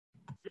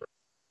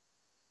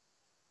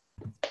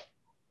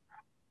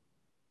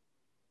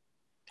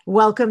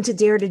Welcome to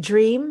Dare to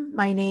Dream.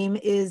 My name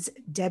is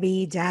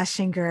Debbi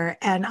Dachinger,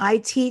 and I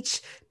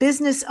teach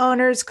business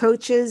owners,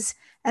 coaches,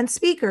 and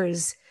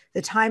speakers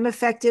the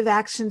time-effective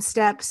action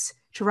steps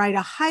to write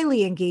a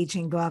highly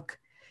engaging book,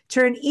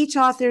 turn each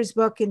author's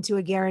book into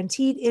a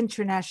guaranteed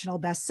international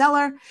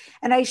bestseller,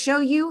 and I show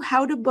you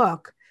how to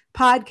book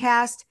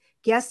podcast,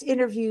 guest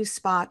interview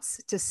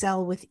spots to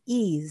sell with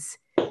ease.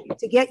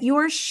 To get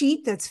your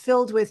sheet that's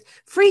filled with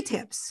free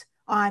tips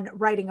on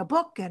writing a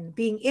book and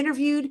being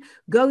interviewed,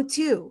 go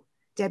to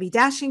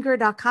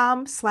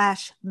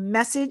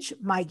DebbiDachinger.com/message.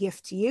 My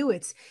gift to you.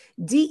 It's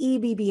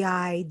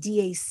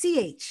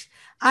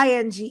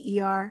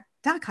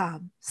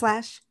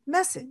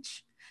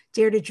DebbiDachinger.com/message.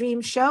 Dare to Dream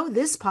Show.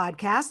 This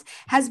podcast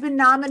has been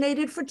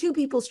nominated for 2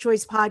 People's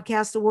Choice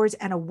Podcast Awards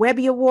and a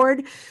Webby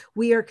Award.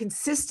 We are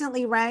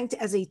consistently ranked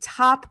as a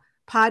top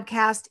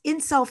podcast in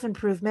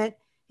self-improvement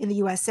in the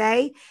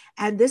USA.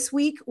 And this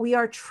week we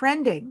are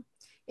trending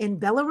in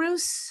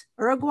Belarus,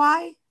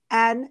 Uruguay,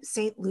 and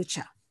St.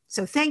 Lucia.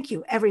 So thank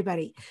you,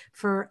 everybody,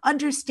 for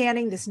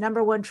understanding this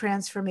 #1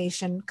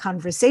 transformation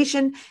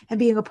conversation and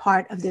being a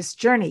part of this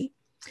journey.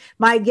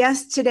 My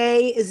guest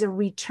today is a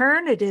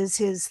return. It is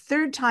his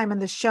 3rd time on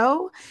the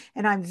show,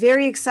 and I'm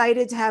very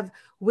excited to have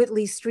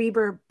WHITLEY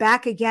Strieber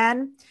back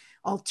again.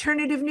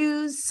 Alternative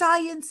news,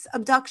 science,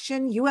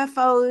 abduction,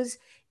 UFOs,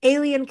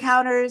 alien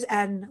encounters,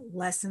 and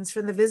lessons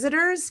from the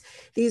visitors.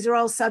 These are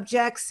all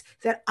subjects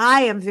that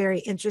I am very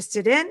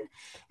interested in,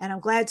 and I'm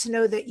glad to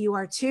know that you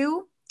are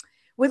too.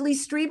 WHITLEY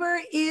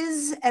Strieber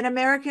is an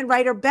American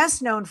writer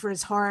best known for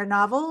his horror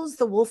novels,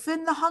 The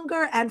Wolfen, The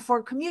Hunger, and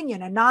For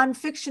Communion, a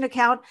nonfiction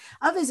account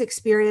of his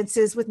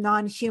experiences with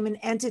non-human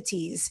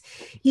entities.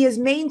 He has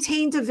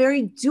maintained a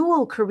very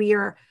dual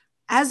career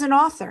as an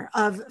author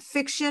of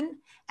fiction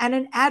and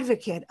an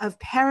advocate of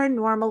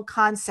paranormal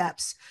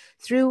concepts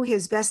through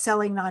his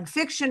best-selling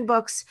nonfiction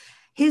books,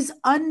 his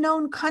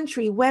Unknown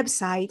Country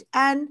website,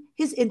 and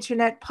his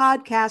internet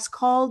podcast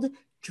called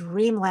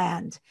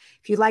Dreamland.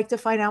 If you'd like to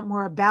find out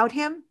more about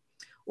him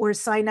or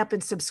sign up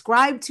and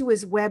subscribe to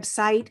his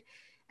website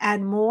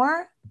and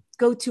more,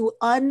 go to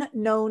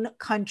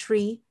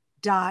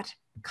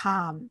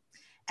unknowncountry.com.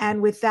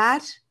 And with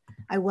that,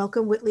 I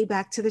welcome WHITLEY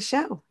back to the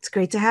show. It's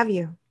great to have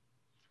you.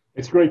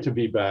 It's great to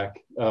be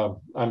back.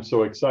 I'm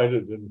so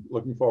excited and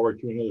looking forward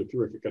to another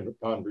terrific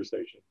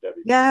conversation,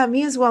 Debbi. Yeah,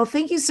 me as well.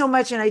 Thank you so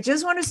much. And I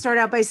just want to start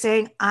out by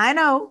saying, I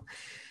know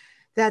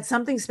that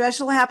something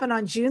special happened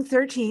on June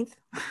 13th,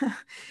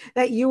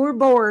 that you were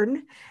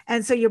born.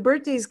 And so your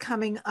birthday is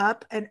coming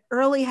up. An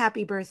early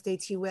happy birthday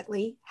to you,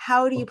 WHITLEY.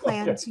 How do you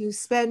plan to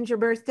spend your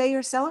birthday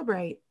or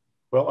celebrate?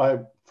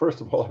 Well,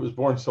 first of all, I was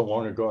born so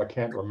long ago, I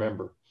can't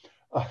remember.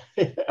 I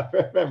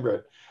remember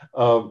it,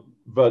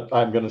 but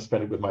I'm going to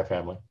spend it with my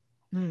family.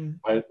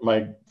 My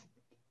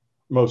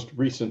most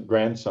recent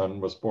grandson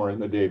was born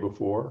the day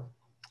before.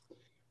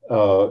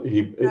 But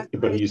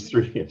he's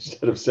 3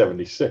 instead of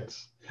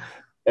 76.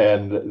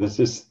 And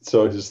his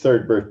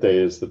 3rd birthday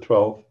is the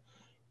 12th.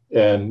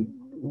 And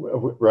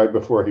right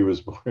before he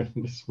was born,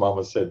 his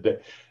mama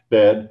said,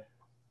 "Dad,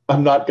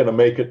 I'm not going to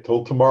make it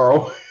till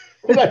tomorrow."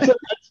 And I said,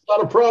 "That's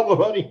not a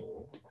problem, honey."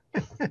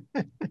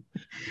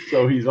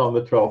 So he's on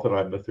the 12th and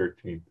I'm the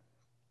 13th.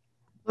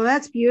 Well,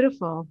 that's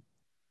beautiful.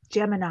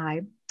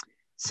 Gemini.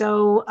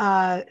 So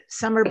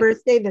summer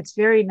birthday, that's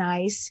very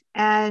nice.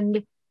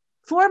 And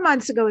 4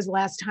 months ago was the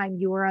last time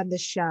you were on the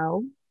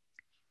show.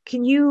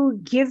 Can you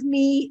give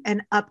me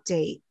an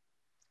update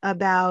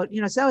about,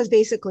 so that was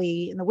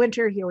basically in the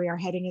winter, here we are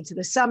heading into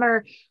the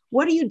summer.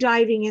 What are you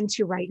diving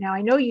into right now?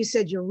 I know you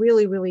said you're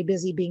really, really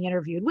busy being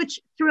interviewed,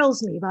 which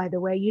thrills me, by the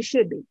way. You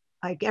should be.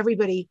 Like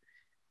everybody,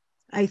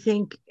 I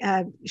think,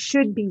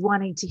 should be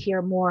wanting to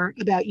hear more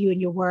about you and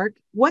your work.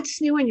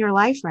 What's new in your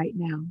life right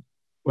now?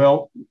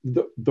 Well,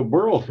 the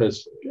world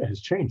has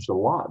changed a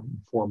lot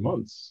in 4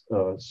 months.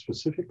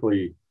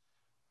 Specifically,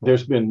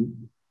 there's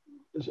been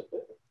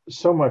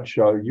so much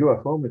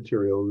UFO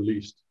material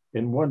released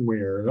in one way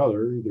or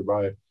another, either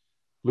by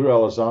Lou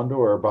Elizondo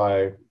or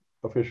by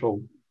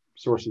official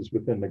sources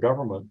within the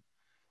government,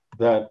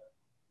 that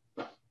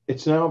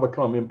it's now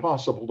become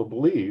impossible to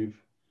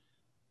believe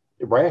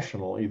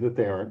rationally that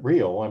they aren't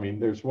real. I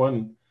mean, there's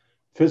one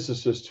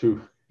physicist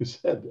who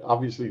said,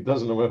 obviously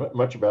doesn't know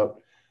much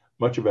about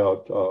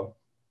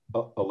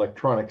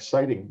electronic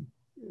sighting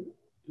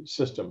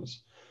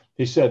systems.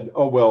 He said,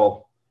 "Oh,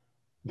 well,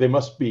 they're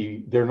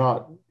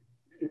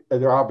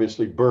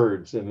obviously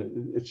birds,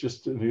 and it's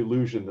just an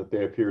illusion that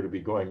they appear to be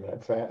going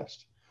that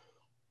fast."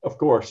 Of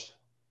course,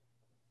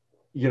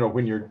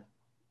 when you're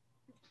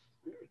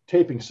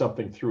taping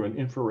something through an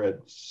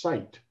infrared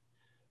sight,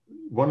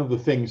 one of the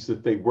things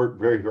that they work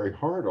very, very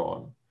hard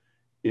on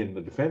in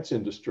the defense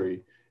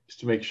industry is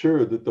to make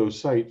sure that those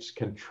sights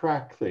can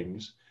track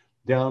things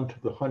down to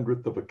the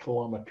 100th of a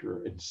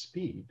kilometer in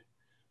speed,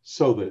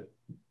 so that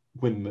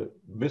when the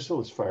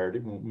missile is fired,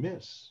 it won't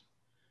miss.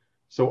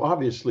 So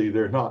obviously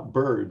they're not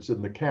birds,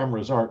 and the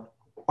cameras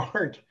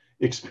aren't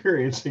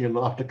experiencing an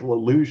optical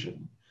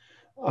illusion.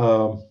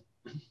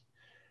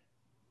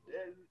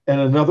 And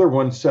another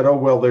one said, oh,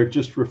 well, they're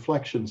just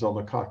reflections on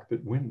the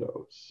cockpit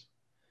windows.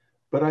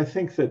 But I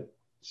think that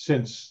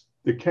since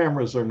the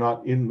cameras are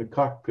not in the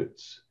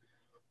cockpits,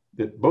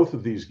 that both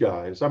of these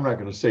guys, I'm not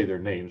going to say their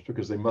names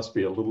because they must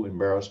be a little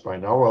embarrassed by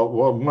now.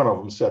 Well, one of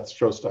them, Seth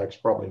Shostak's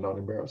probably not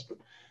embarrassed, but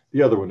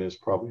the other one is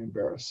probably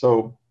embarrassed.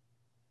 So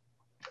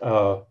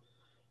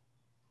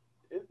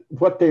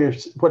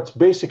what's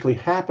basically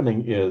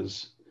happening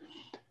is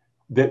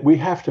that we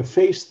have to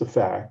face the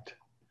fact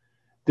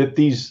that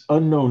these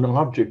unknown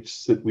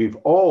objects that we've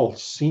all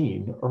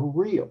seen are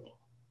real.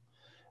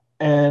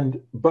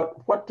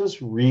 But what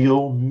does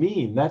real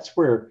mean? That's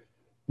where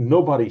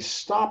nobody's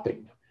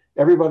stopping.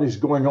 Everybody's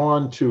going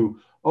on to,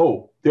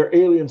 oh, they're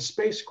alien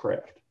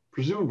spacecraft,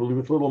 presumably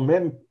with little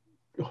men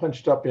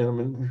hunched up in them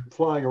and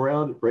flying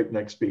around at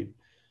breakneck speed.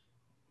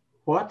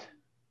 What?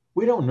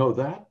 We don't know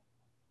that.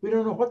 We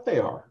don't know what they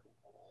are.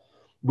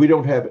 We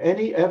don't have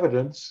any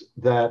evidence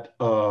that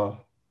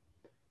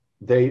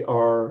they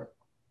are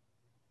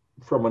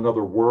from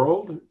another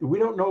world. We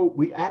don't know.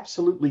 We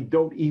absolutely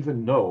don't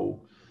even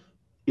know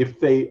if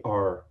they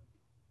are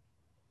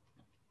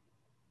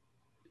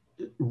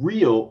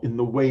real in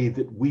the way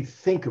that we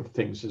think of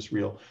things as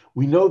real.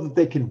 We know that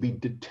they can be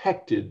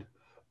detected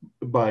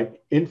by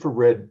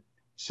infrared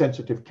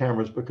sensitive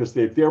cameras because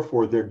they're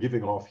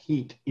giving off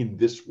heat in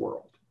this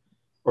world,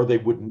 or they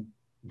wouldn't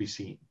be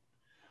seen.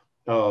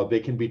 They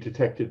can be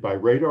detected by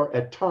radar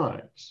at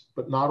times,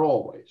 but not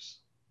always.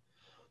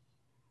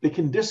 They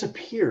can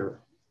disappear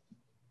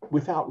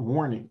without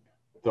warning,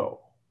 though.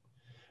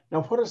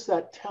 Now, what does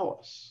that tell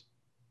us?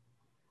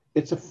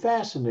 It's a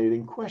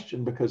fascinating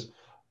question because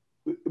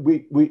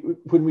when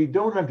we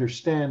don't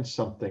understand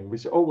something, we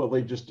say, oh, well,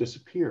 they just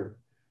disappear.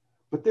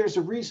 But there's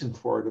a reason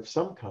for it of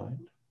some kind.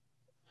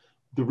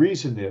 The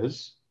reason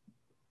is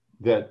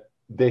that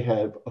they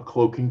have a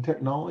cloaking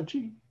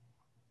technology.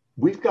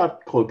 We've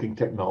got cloaking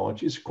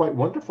technologies, quite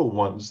wonderful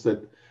ones,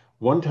 that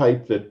one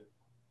type that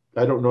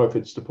I don't know if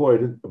it's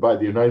deployed by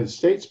the United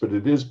States, but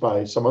it is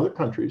by some other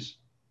countries,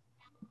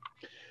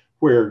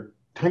 where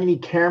tiny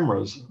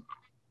cameras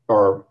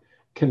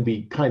can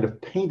be kind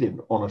of painted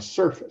on a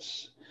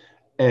surface,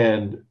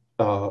 and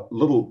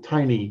little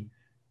tiny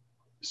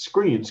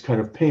screens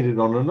kind of painted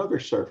on another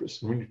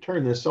surface. And when you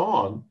turn this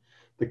on,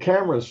 the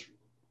cameras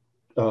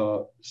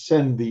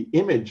send the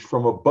image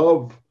from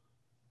above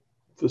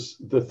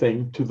the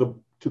thing to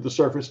the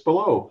surface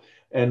below.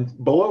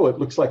 And below it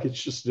looks like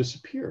it's just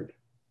disappeared.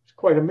 It's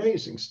quite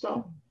amazing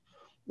stuff.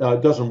 Now,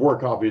 it doesn't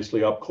work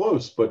obviously up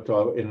close, but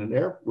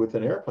with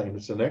an airplane,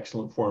 it's an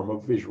excellent form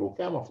of visual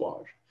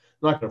camouflage.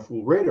 Not going to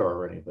fool radar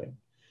or anything.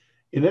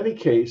 In any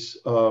case,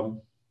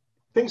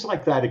 things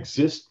like that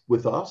exist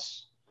with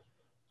us.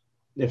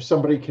 If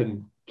somebody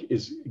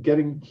is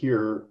getting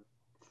here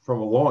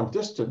from a long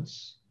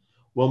distance,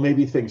 well,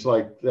 maybe things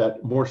like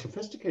that, more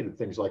sophisticated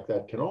things like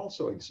that, can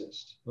also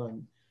exist. And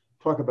I'll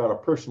talk about a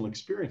personal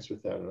experience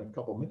with that in a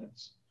couple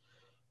minutes.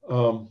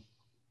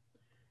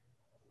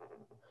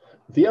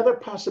 The other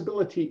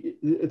possibility,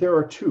 there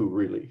are two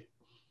really,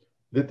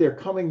 that they're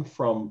coming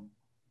from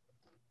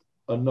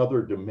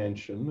another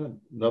dimension,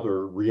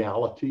 another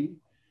reality.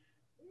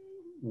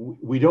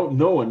 We don't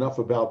know enough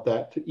about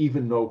that to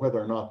even know whether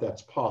or not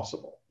that's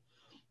possible.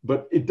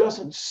 But it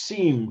doesn't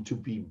seem to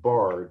be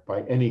barred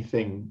by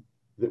anything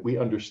that we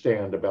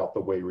understand about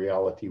the way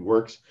reality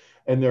works.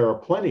 And there are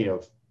plenty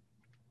of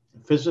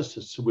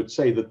physicists who would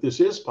say that this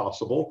is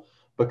possible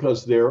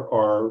because there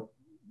are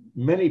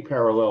many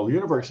parallel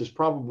universes,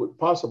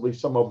 possibly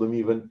some of them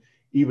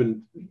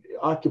even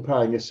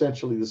occupying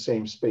essentially the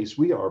same space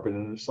we are, but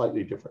in a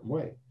slightly different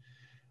way.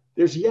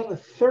 There's yet a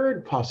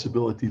third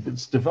possibility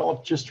that's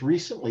developed just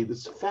recently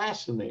that's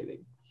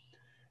fascinating.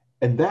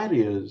 And that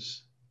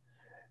is,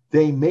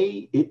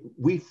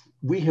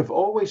 we have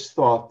always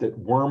thought that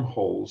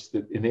wormholes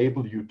that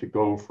enable you to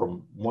go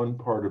from one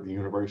part of the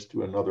universe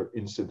to another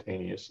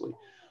instantaneously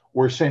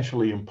were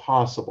essentially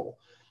impossible,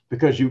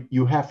 because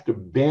you have to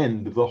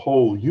bend the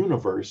whole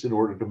universe in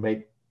order to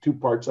make two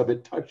parts of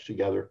it touch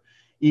together,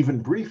 even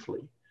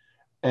briefly.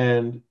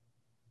 And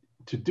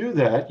to do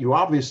that, you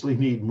obviously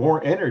need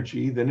more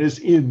energy than is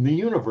in the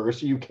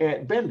universe. You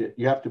can't bend it.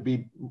 You have to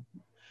be.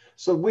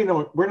 So we're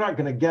not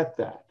going to get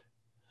that.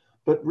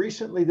 But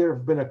recently there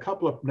have been a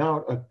couple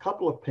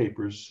of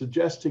papers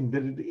suggesting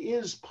that it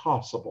is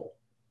possible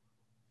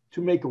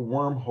to make a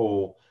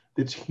wormhole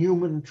that's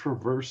human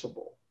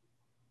traversable.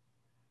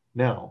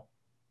 Now,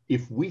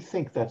 if we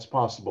think that's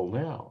possible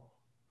now,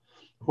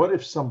 what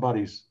if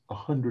somebody's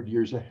 100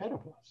 years ahead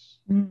of us,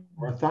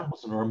 or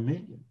 1,000 or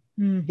 1,000,000?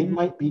 It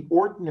might be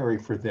ordinary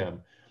for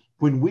them.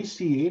 When we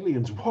see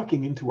aliens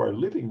walking into our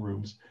living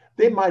rooms,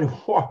 they might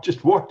have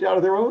just walked out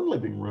of their own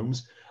living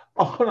rooms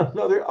on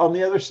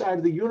the other side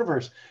of the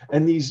universe.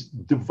 And these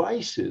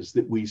devices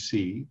that we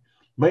see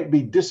might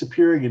be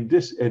disappearing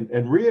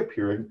and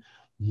reappearing,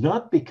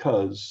 not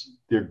because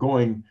they're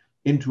going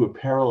into a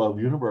parallel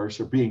universe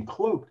or being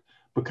cloaked,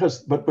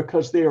 but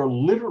because they are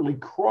literally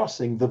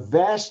crossing the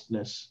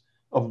vastness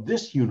of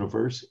this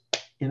universe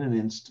in an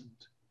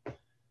instant.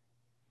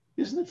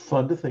 Isn't it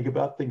fun to think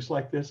about things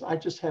like this? I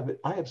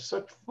have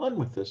such fun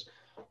with this.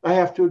 I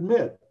have to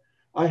admit,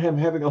 I am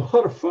having a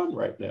lot of fun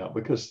right now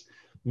because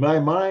my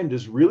mind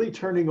is really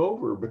turning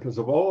over because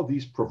of all of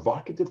these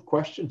provocative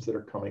questions that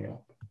are coming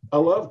up. I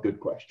love good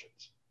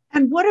questions.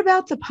 And what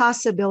about the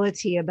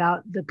possibility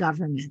about the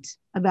government?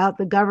 About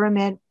the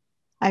government,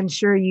 I'm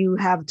sure you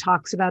have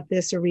talks about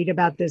this or read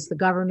about this, the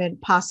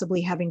government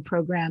possibly having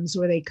programs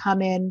where they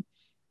come in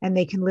and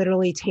they can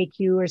literally take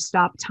you or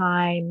stop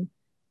time.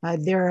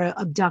 There are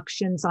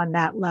abductions on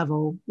that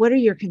level. What are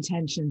your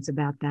contentions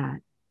about that?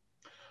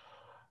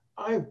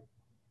 I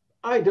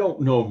I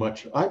don't know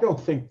much. I don't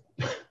think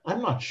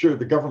I'm not sure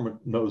the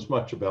government knows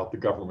much about the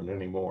government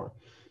anymore.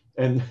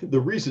 And the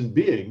reason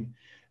being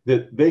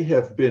that they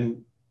have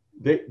been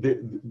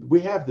we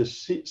have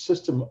this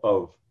system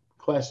of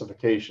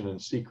classification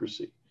and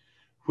secrecy,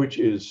 which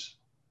is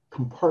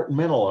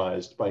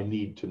compartmentalized by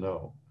need to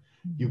know.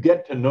 You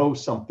get to know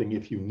something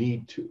if you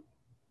need to.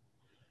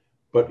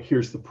 But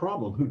here's the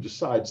problem: who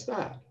decides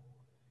that?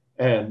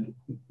 And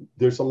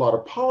there's a lot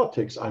of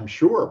politics, I'm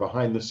sure,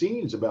 behind the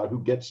scenes about who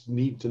gets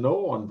need to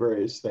know on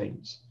various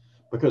things,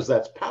 because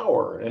that's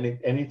power.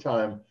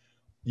 Anytime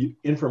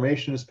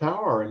information is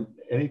power, and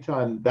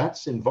anytime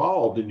that's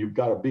involved and you've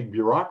got a big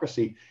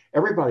bureaucracy,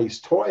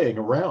 everybody's toying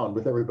around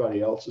with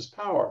everybody else's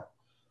power.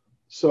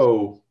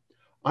 So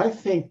I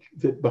think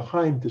that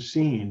behind the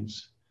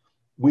scenes,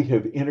 we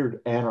have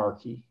entered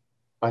anarchy.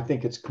 I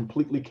think it's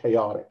completely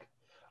chaotic.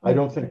 I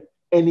don't think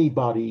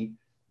anybody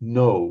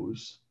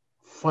knows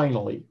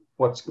finally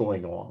what's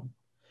going on.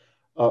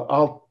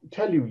 I'll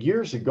tell you,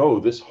 years ago,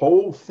 this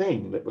whole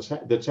thing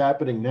that's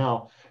happening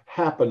now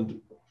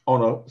happened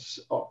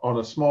on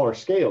a smaller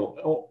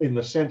scale, in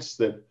the sense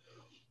that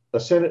a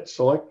Senate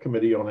Select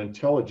Committee on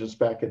Intelligence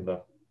back in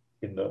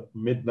the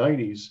mid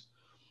 90s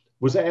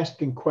was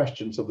asking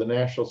questions of the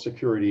National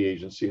Security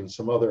Agency and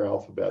some other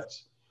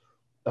alphabets,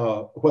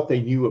 what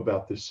they knew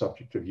about this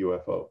subject of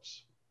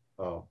UFOs.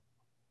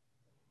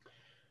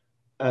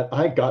 And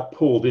I got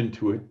pulled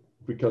into it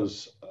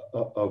because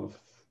of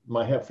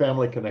my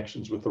family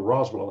connections with the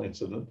Roswell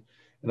incident.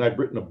 And I'd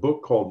written a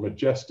book called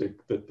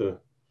Majestic that the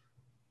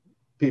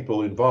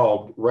people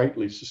involved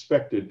rightly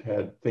suspected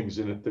had things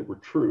in it that were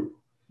true.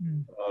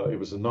 It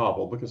was a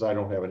novel because I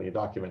don't have any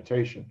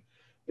documentation.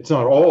 It's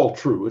not all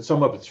true.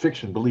 Some of it's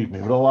fiction, believe me,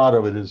 but a lot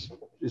of it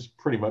is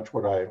pretty much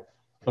what I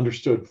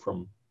understood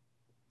from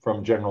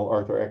General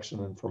Arthur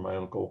Exon and from my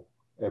uncle,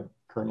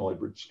 Colonel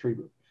Edward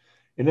Strieber.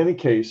 In any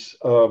case,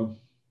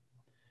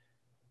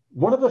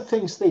 one of the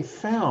things they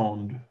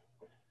found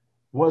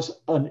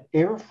was an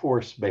Air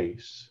Force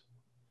base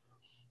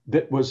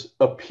that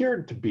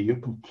appeared to be a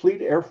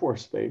complete Air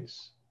Force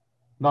base,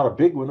 not a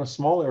big one, a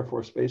small Air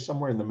Force base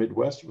somewhere in the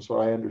Midwest was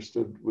what I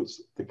understood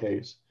was the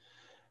case,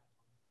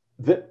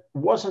 that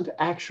wasn't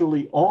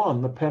actually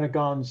on the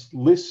Pentagon's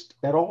list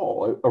at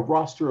all, a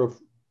roster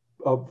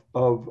of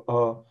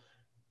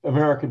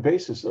American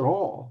bases at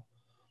all.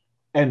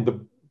 And the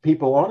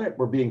people on it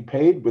were being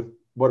paid with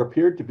what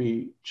appeared to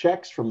be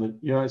checks from the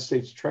United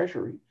States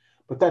Treasury,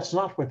 but that's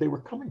not where they were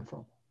coming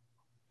from.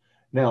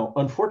 Now,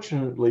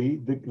 unfortunately,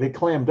 they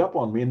clammed up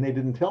on me and they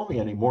didn't tell me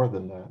any more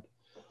than that.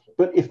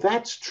 But if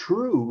that's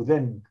true,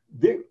 then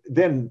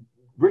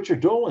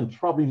Richard Dolan's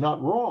probably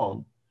not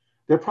wrong.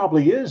 There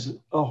probably is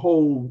a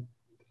whole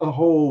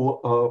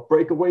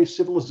breakaway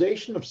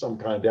civilization of some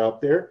kind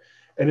out there,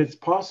 and it's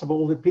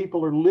possible that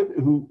people are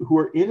who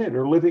are in it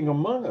are living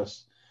among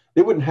us.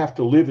 They wouldn't have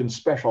to live in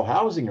special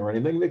housing or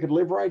anything. They could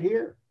live right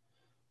here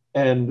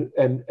and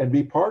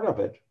be part of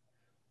it.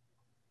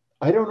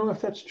 I don't know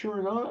if that's true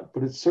or not,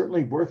 but it's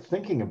certainly worth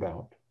thinking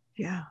about.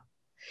 Yeah.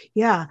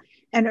 Yeah.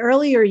 And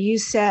earlier you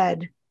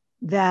said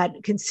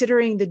that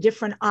considering the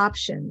different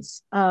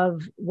options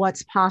of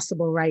what's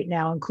possible right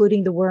now,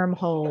 including the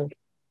wormhole,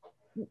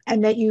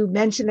 and that you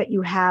mentioned that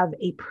you have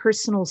a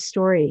personal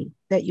story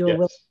that you're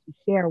willing to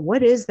share.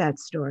 What is that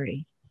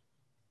story?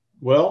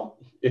 Well,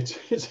 it's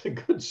a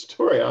good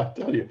story, I'll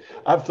tell you.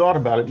 I've thought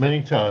about it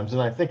many times,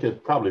 and I think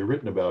I've probably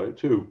written about it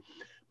too.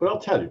 But I'll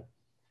tell you,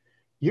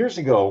 years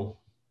ago,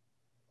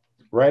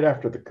 right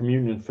after the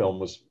Communion film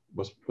was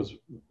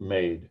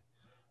made,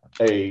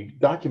 a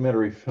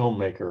documentary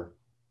filmmaker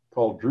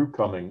called Drew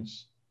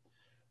Cummings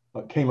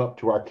came up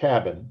to our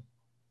cabin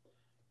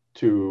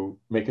to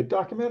make a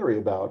documentary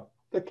about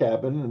the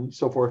cabin and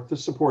so forth to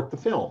support the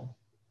film.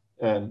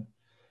 And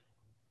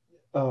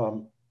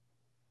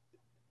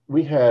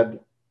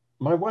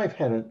my wife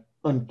had an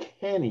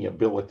uncanny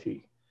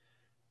ability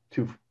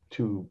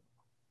to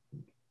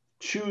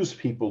choose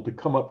people to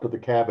come up to the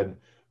cabin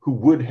who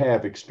would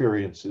have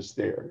experiences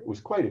there. It was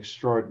quite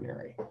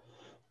extraordinary.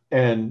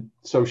 And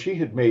so she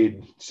had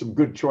made some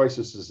good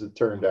choices, as it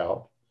turned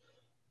out.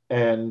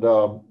 And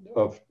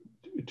of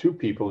two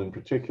people in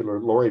particular,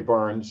 Lori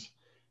Barnes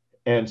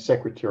and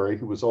secretary,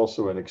 who was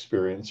also an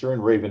experiencer,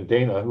 and Raven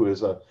Dana, who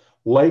is a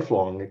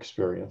lifelong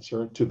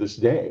experiencer to this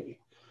day.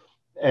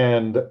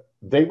 And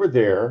they were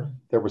there.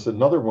 There was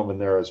another woman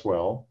there as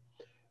well.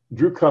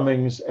 Drew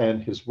Cummings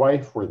and his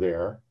wife were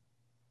there.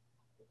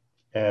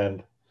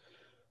 And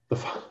the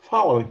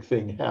following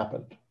thing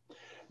happened.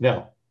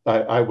 Now,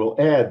 I will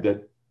add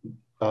that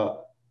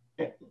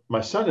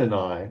my son and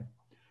I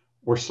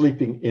were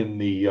sleeping in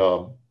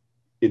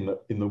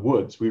the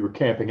woods. We were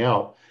camping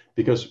out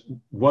because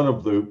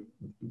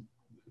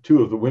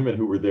two of the women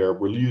who were there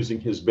were using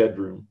his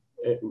bedroom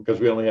because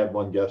we only had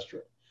one guest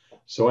room.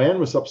 So Anne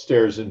was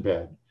upstairs in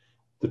bed.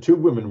 The two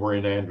women were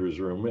in Andrew's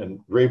room,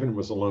 and Raven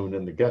was alone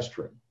in the guest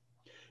room.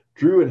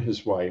 Drew and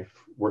his wife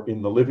were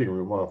in the living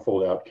room on a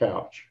fold-out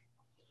couch.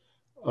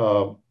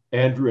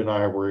 Andrew and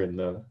I were in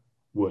the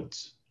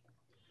woods.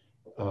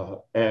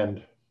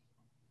 And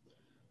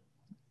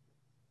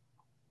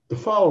the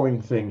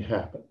following thing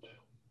happened.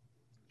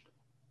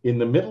 In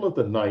the middle of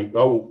the night,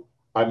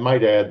 I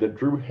might add that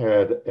Drew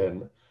had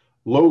a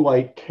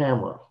low-light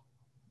camera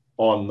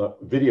on the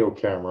video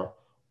camera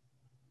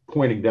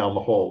pointing down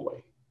the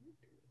hallway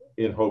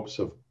in hopes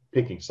of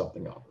picking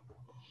something up.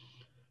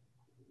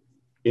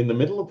 In the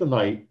middle of the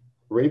night,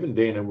 Raven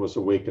Dana was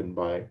awakened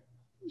by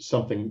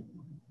something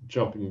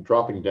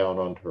dropping down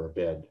onto her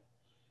bed.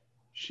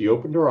 She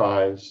opened her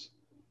eyes,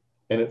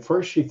 and at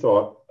first she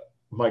thought,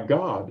 my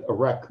God, a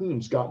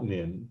raccoon's gotten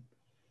in.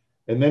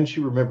 And then she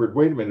remembered,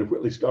 wait a minute,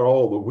 Whitley's got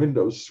all the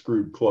windows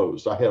screwed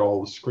closed. I had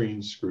all the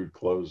screens screwed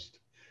closed,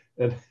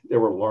 and there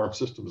were alarm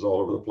systems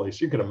all over the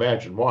place. You can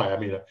imagine why. I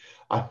mean,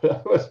 I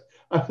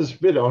was a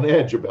bit on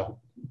edge about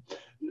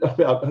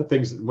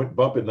things that went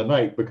bump in the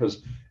night,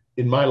 because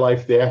in my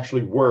life, they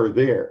actually were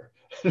there.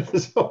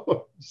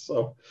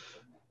 so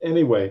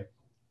anyway,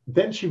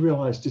 then she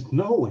realized,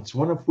 it's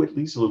one of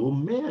Whitley's little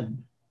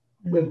men.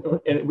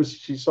 And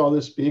she saw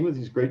this being with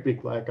these great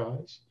big black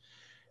eyes,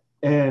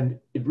 and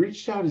it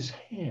reached out his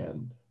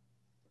hand,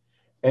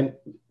 and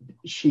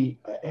she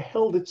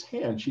held its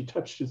hand. She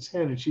touched its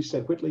hand, and she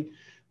said, Whitley,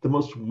 the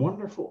most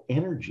wonderful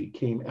energy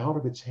came out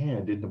of its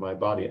hand into my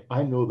body.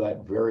 I know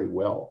that very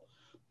well.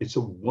 It's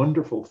a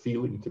wonderful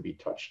feeling to be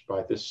touched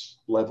by this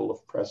level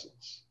of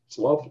presence. It's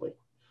lovely.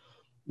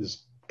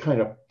 This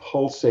kind of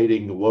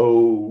pulsating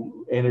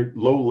low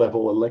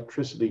level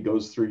electricity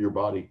goes through your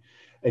body,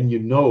 and you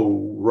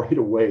know right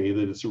away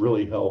that it's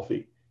really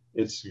healthy.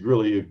 It's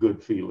really a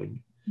good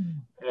feeling.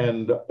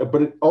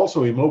 But it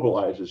also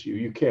immobilizes you.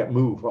 You can't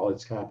move while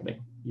it's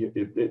happening.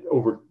 It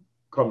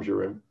overcomes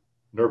your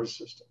nervous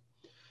system.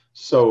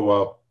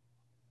 So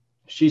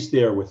she's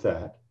there with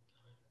that.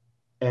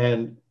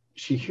 And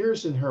she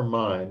hears in her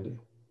mind,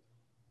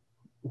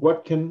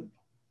 what can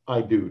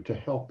I do to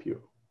help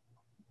you?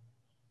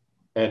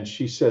 And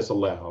she says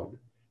aloud,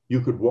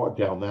 you could walk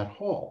down that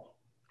hall,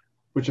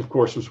 which of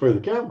course was where the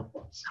camera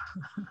was.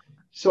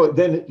 So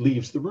then it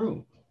leaves the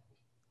room.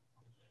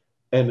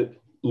 And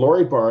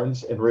Laurie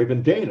Barnes and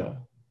Raven Dana,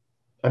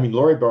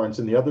 Laurie Barnes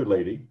and the other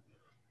lady,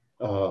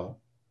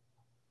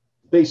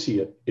 they see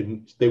it.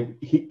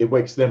 It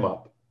wakes them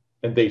up,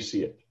 and they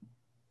see it.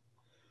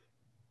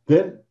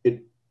 Then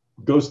it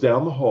goes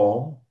down the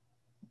hall,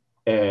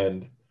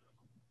 and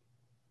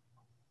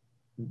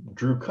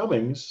Drew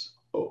Cummings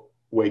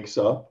wakes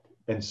up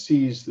and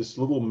sees this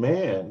little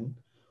man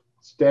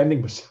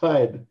standing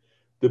beside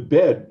the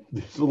bed,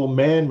 this little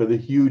man with a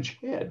huge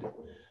head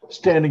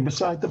standing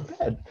beside the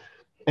bed.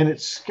 And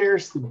it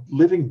scares the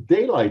living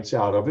daylights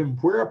out of him,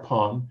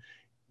 whereupon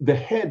the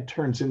head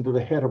turns into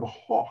the head of a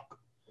hawk.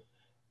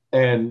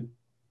 And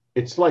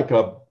it's like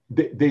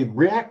they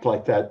react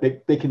like that.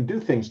 They can do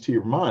things to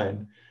your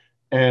mind.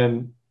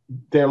 And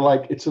they're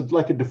like, it's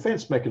like a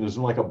defense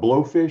mechanism, like a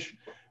blowfish.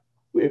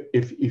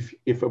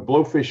 If a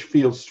blowfish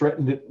feels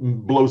threatened, it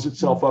blows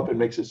itself up and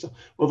makes itself.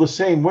 Well, the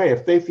same way,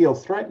 if they feel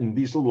threatened,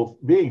 these little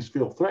beings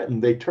feel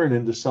threatened, they turn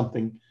into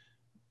something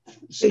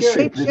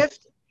scary. They shapeshift?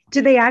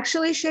 Do they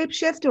actually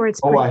shapeshift, or it's?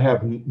 I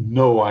have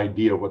no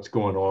idea what's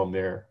going on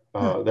there.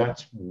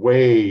 That's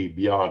way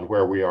beyond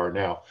where we are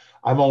now.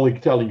 I'm only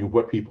telling you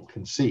what people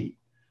can see.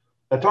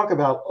 I talk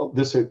about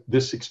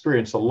this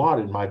experience a lot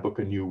in my book,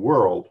 A New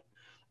World,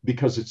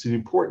 because it's an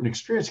important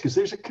experience, because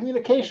there's a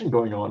communication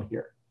going on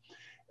here.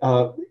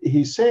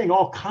 He's saying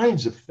all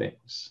kinds of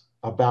things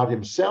about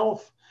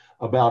himself,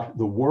 about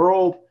the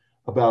world,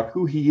 about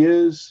who he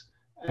is,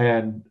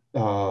 and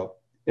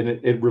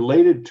it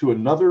related to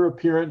another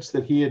appearance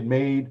that he had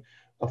made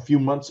a few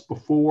months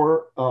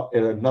before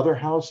at another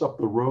house up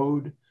the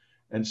road,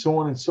 and so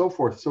on and so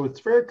forth. So it's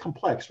very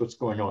complex what's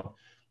going on.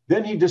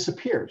 Then he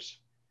disappears.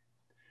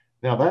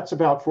 Now that's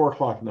about 4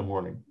 o'clock in the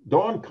morning.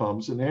 Dawn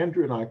comes, and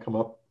Andrew and I come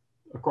up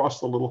across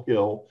the little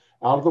hill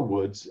out of the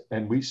woods,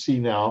 and we see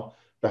now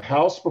the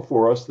house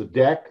before us, the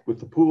deck with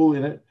the pool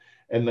in it,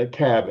 and the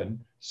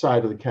cabin,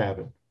 side of the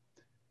cabin.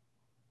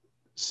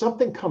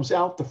 Something comes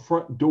out the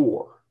front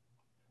door,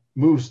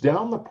 moves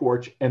down the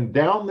porch and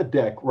down the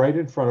deck right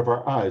in front of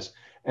our eyes.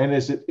 And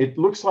as it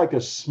looks like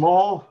a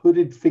small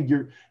hooded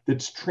figure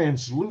that's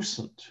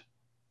translucent.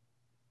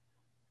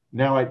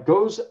 Now it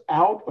goes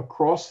out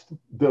across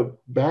the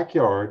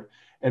backyard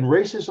and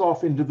races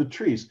off into the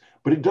trees,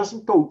 but it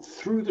doesn't go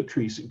through the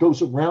trees. It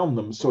goes around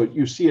them. So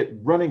you see it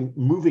running,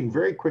 moving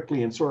very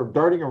quickly and sort of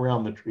darting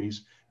around the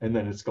trees, and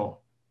then it's gone.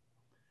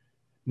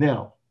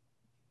 Now,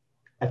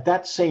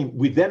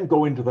 we then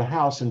go into the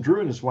house, and Drew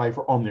and his wife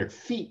are on their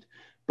feet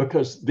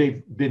because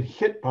they've been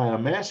hit by a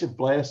massive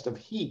blast of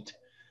heat,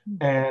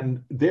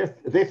 and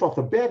they thought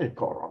the bed had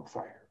caught on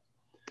fire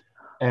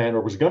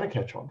or was going to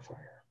catch on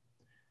fire.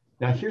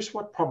 Now, here's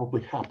what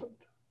probably happened.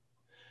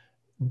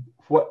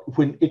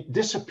 When it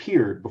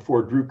disappeared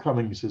before Drew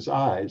Cummings's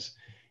eyes,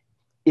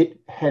 it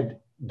had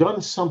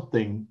done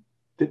something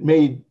that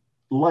made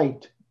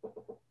light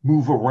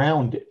move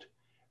around it.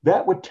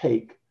 That would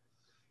take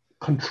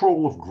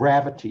control of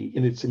gravity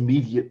in its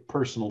immediate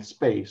personal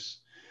space.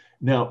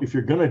 Now, if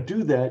you're going to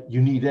do that,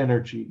 you need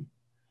energy.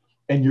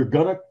 And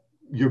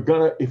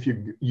if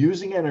you're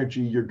using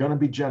energy, you're going to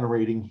be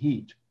generating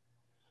heat.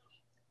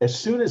 As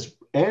soon as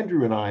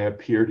Andrew and I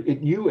appeared,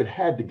 it knew it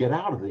had to get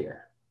out of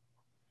there.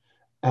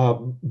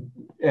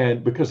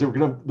 And because the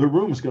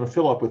room is going to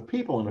fill up with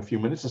people in a few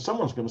minutes, and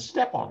someone's going to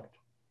step on it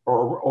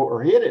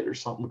or hit it or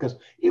something, because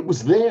it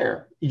was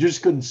there. You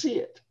just couldn't see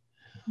it.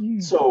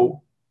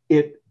 So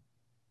it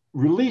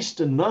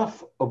released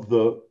enough of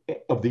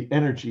the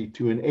energy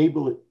to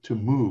enable it to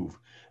move.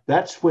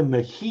 That's when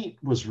the heat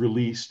was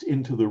released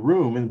into the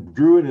room, and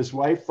Drew and his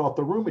wife thought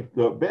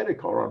the bed had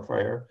caught on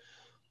fire,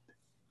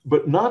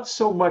 but not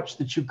so much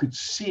that you could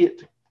see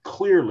it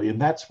clearly,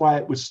 and that's why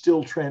it was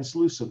still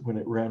translucent when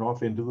it ran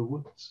off into the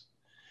woods.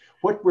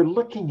 What we're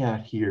looking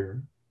at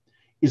here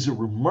is a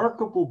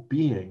remarkable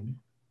being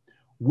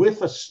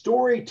with a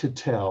story to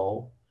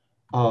tell,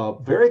 a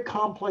very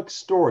complex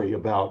story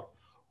about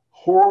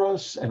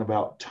Horus and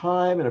about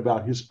time and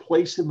about his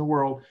place in the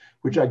world,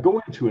 which I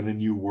go into in A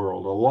New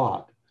World a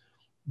lot.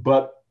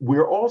 But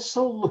we're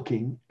also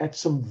looking at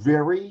some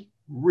very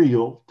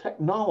real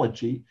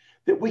technology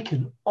that we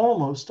can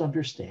almost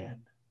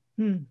understand.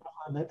 I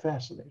find that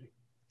fascinating.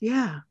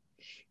 Yeah,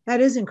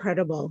 that is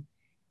incredible.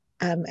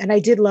 And I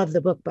did love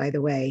the book, by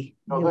the way.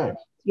 Oh,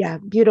 thanks. Yeah,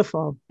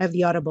 beautiful. I have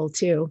the Audible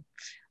too.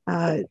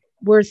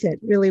 Worth it,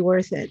 really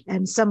worth it.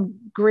 And some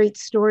great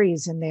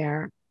stories in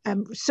there.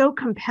 So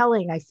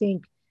compelling, I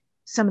think,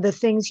 some of the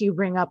things you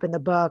bring up in the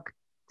book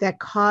that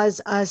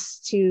cause us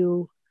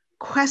to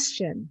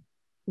question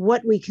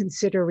what we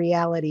consider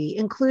reality,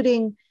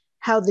 including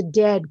how the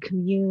dead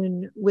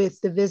commune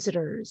with the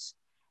visitors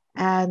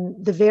and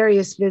the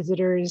various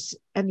visitors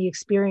and the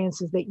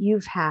experiences that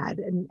you've had,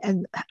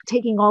 and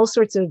taking all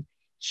sorts of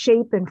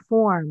shape and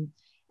form.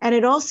 And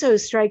it also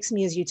strikes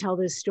me as you tell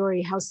this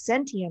story, how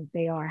sentient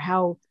they are,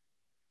 how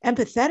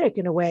empathetic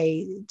in a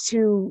way,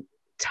 to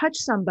touch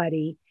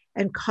somebody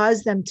and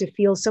cause them to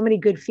feel so many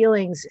good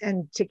feelings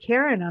and to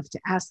care enough to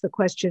ask the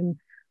question,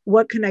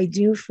 what can I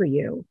do for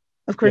you?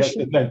 Of course.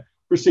 Yes, and then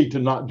proceed to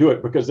not do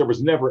it because there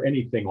was never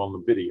anything on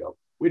the video.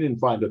 We didn't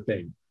find a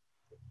thing.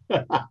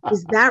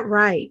 Is that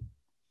right?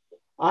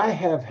 I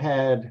have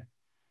had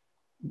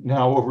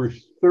now over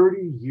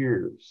 30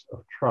 years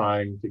of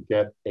trying to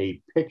get a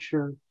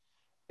picture,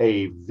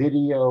 a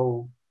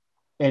video,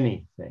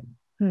 anything.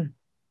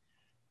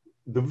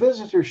 The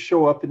visitors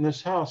show up in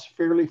this house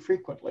fairly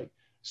frequently,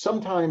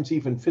 sometimes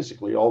even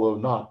physically, although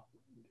not.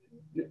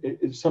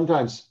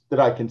 Sometimes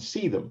that I can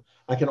see them.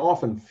 I can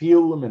often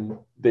feel them, and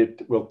they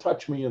will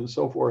touch me and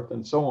so forth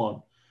and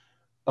so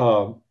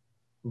on.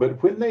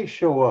 But when they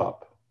show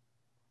up,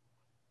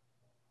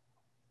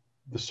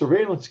 the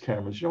surveillance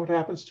cameras, you know what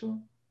happens to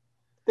them?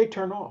 They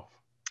turn off.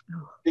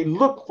 They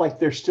look like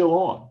they're still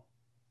on.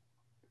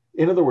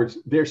 In other words,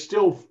 they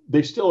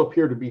still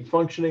appear to be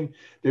functioning.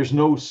 There's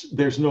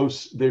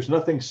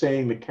nothing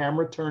saying the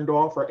camera turned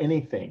off or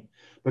anything,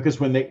 because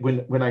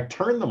when I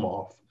turn them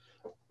off,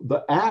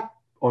 the app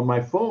on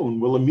my phone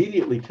will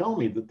immediately tell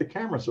me that the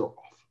cameras are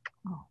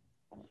off.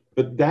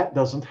 But that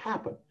doesn't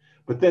happen.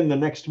 But then the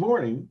next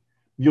morning,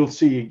 you'll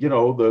see,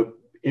 the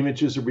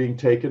images are being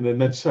taken,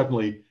 and then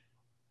suddenly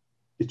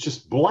it's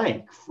just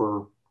blank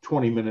for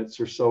 20 minutes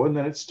or so, and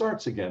then it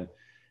starts again.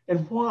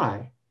 And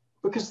why?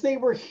 Because they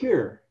were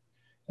here,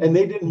 and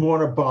they didn't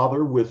want to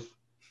bother with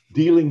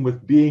dealing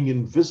with being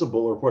invisible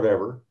or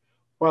whatever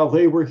while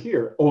they were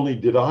here. Only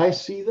did I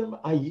see them?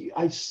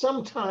 I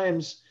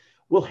sometimes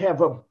will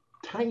have a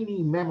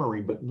tiny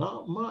memory, but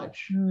not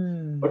much.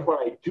 But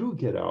what I do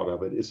get out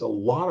of it is a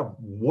lot of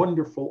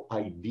wonderful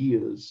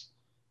ideas.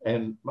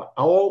 And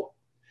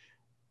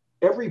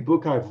every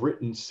book I've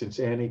written since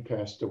Annie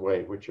passed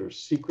away, which are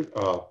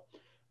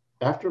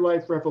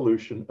Afterlife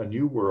Revolution, A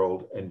New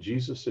World, and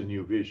Jesus, A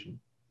New Vision,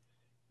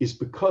 is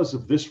because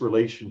of this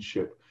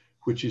relationship,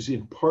 which is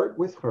in part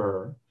with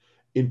her,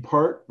 in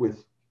part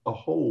with a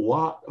whole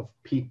lot of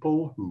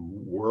people who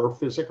were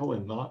physical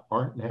and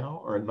aren't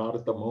now, or not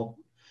at the moment.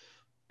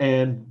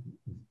 And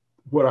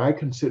what I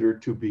consider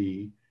to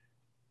be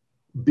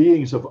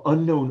beings of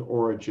unknown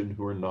origin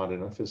who are not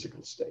in a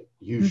physical state,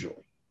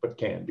 usually, but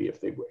can be if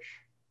they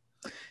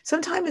wish.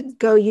 Some time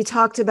ago, you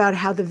talked about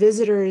how the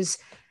visitors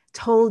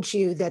told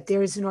you that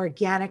there's an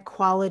organic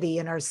quality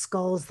in our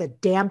skulls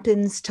that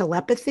dampens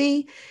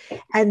telepathy,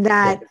 and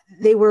that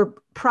they were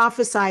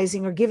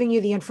prophesizing or giving you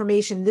the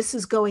information, this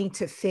is going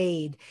to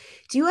fade.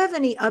 Do you have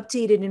any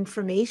updated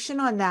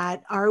information on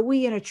that? Are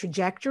we in a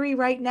trajectory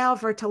right now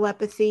of our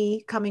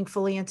telepathy coming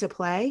fully into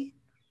play?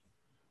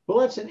 Well,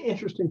 that's an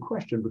interesting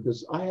question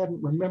because I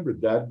hadn't remembered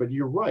that, but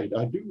you're right.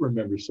 I do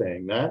remember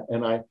saying that,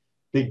 and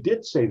they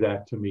did say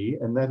that to me,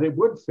 and that it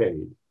would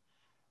fade,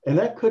 and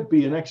that could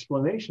be an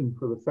explanation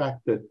for the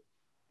fact that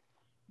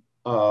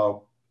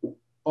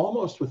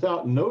almost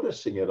without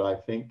noticing it, I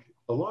think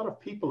a lot of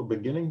people are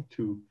beginning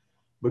to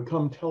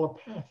become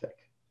telepathic,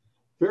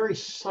 very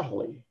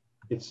subtly.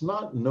 It's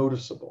not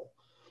noticeable.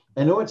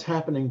 I know it's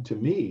happening to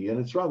me,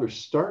 and it's rather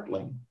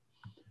startling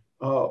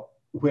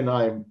when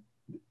I'm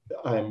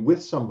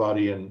with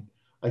somebody and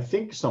I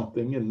think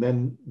something, and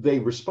then they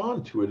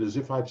respond to it as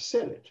if I've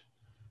said it.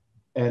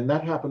 And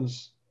that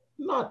happens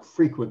not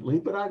frequently,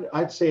 but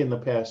I'd say in the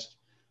past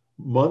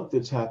month,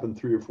 it's happened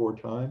 3 or 4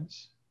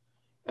 times.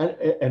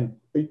 And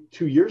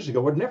 2 years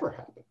ago, it never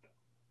happened.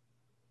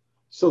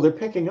 So they're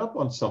picking up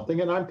on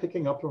something, and I'm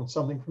picking up on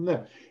something from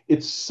them.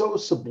 It's so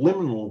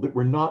subliminal that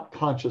we're not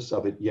conscious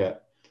of it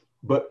yet.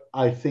 But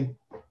I think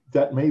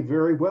that may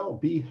very well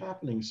be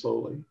happening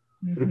slowly.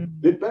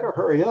 Mm-hmm. It better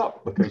hurry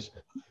up, because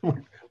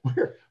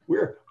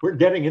we're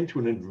getting into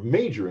a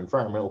major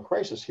environmental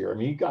crisis here. I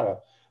mean, you got a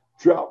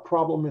drought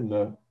problem in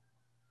the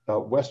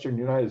Western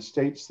United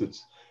States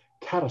that's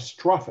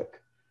catastrophic.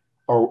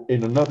 Or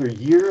in another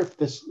year, if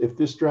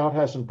this drought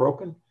hasn't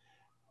broken,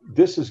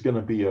 this is going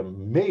to be a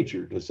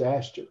major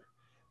disaster.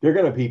 There are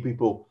going to be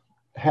people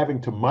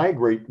having to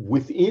migrate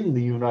within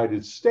the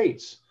United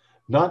States,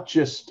 not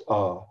just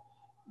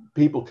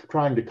people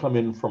trying to come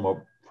in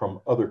from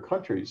other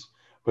countries,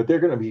 but there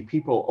are going to be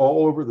people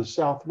all over the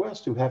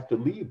Southwest who have to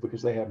leave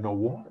because they have no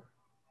water.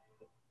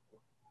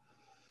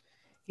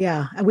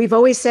 Yeah. And we've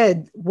always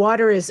said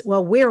water is,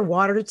 well, we're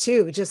water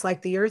too, just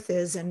like the earth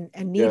is, and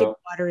needing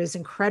water is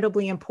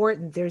incredibly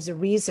important. There's a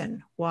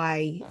reason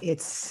why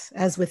it's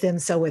as within,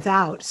 so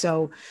without.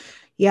 So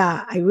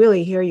yeah, I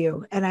really hear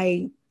you. And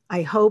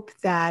I hope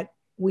that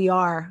we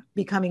are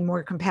becoming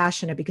more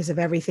compassionate because of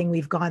everything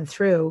we've gone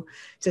through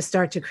to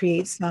start to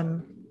create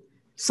some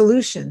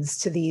solutions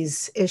to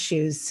these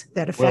issues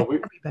that affect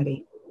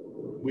everybody.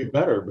 We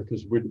better,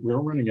 because we're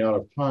running out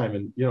of time.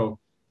 And,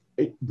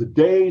 the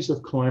days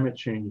of climate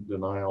change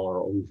denial are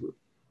over.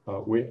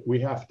 We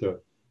have to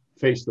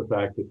face the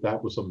fact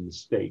that was a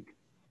mistake,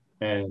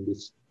 and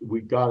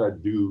we got to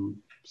do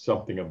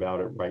something about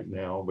it right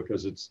now,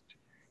 because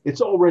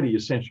it's already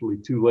essentially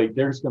too late.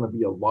 There's going to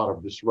be a lot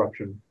of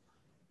disruption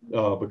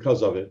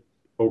because of it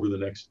over the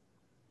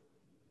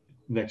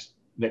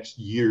next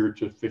year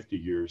to 50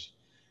 years.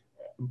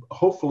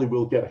 Hopefully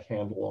we'll get a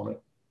handle on it,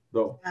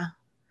 though. Yeah.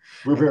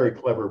 We're very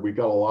clever. We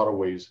got a lot of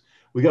ways.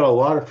 We got a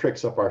lot of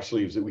tricks up our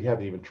sleeves that we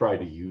haven't even tried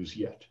to use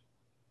yet.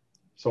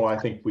 So I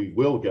think we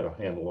will get a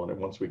handle on it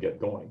once we get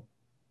going.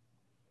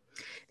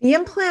 The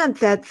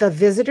implant that the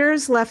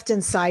visitors left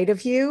inside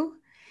of you.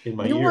 In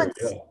my ear,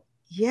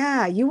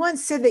 you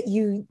once said that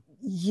you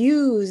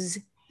use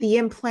the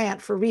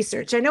implant for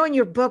research. I know in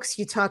your books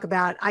you talk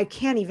about, I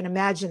can't even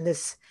imagine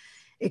this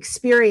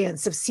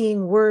experience of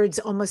seeing words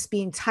almost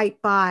being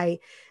typed by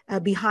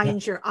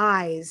behind your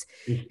eyes.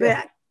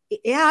 But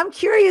yeah, I'm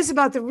curious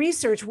about the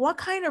research. What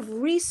kind of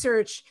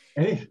research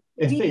do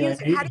you use?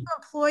 How do you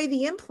employ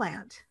the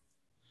implant?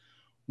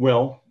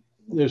 Well,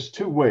 there's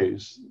 2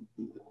 ways.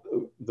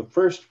 The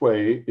first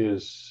way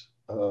is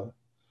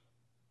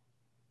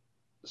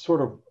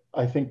sort of,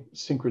 I think,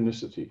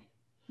 synchronicity.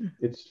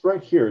 It's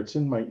right here. It's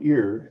in my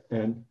ear.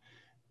 And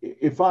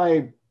if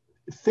I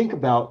think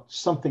about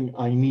something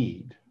I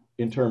need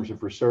in terms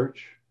of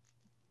research,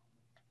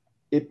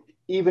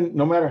 even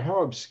no matter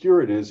how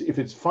obscure it is, if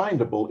it's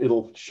findable,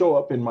 it'll show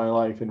up in my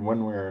life in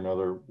one way or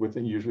another,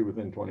 usually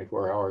within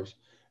 24 hours,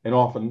 and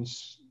often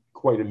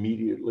quite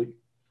immediately.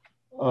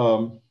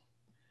 The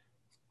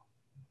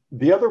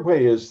other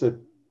way is that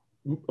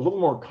a little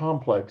more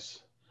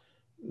complex,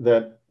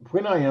 that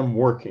when I am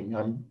working,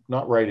 I'm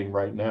not writing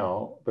right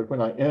now, but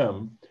when I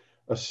am,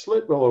 a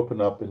slit will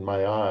open up in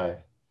my eye,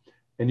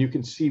 and you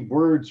can see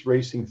words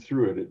racing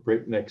through it at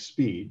breakneck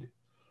speed.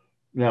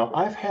 Now,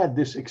 I've had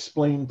this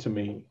explained to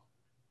me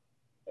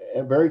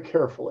very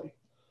carefully.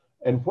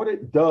 And what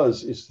it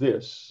does is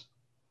this.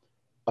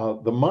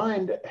 The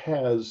mind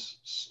has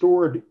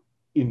stored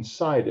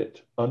inside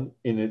it,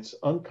 in its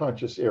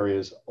unconscious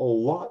areas, a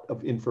lot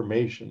of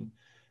information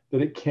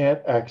that it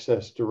can't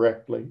access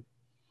directly.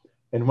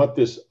 And what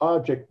this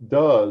object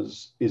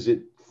does is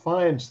it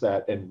finds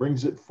that and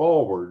brings it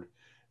forward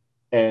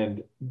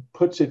and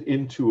puts it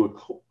into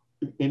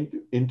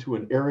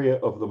an area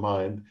of the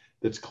mind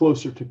that's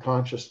closer to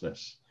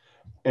consciousness.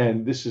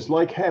 And this is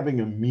like having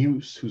a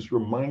muse who's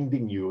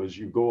reminding you as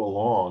you go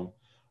along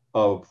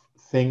of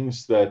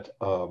things that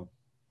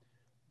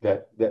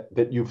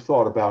you've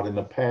thought about in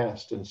the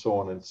past, and so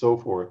on and so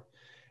forth.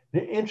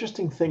 The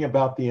interesting thing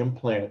about the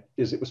implant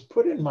is it was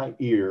put in my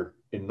ear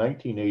in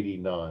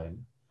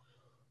 1989.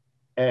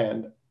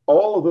 And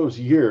all of those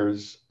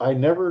years, I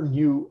never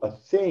knew a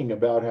thing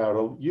about how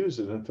to use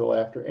it until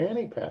after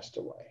Annie passed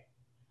away.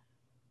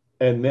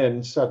 And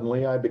then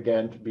suddenly I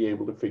began to be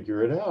able to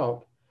figure it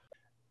out.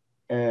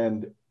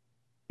 And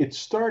it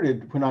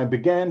started when I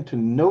began to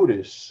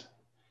notice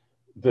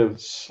the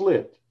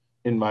slit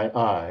in my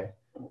eye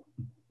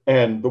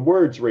and the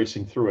words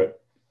racing through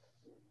it.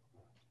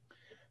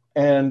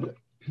 And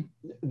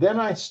then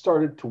I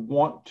started to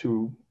want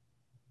to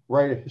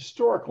write a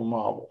historical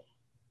novel.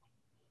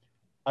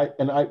 I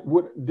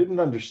didn't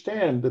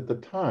understand at the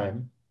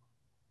time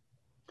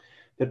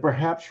that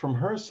perhaps from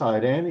her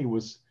side, Annie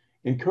was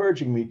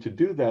encouraging me to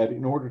do that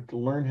in order to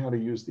learn how to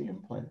use the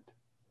implant.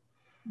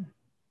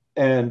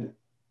 And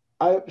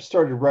I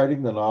started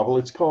writing the novel.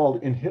 It's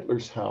called In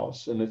Hitler's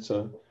House, and it's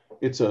a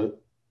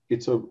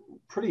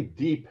pretty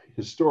deep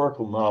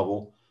historical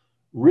novel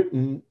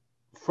written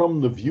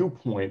from the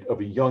viewpoint of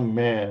a young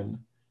man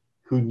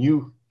who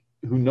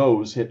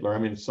knows Hitler. I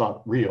mean, it's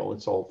not real,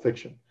 it's all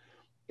fiction.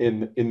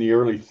 In the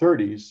early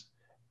 30s,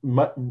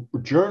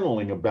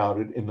 journaling about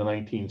it in the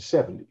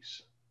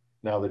 1970s,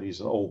 now that he's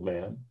an old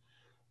man.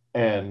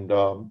 And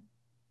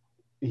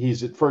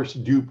he's at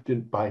first duped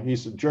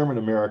he's a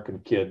German-American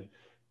kid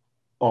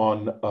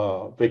on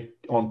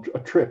a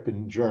trip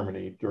in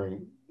Germany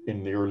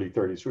in the early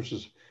 30s, which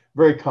is a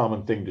very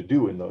common thing to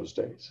do in those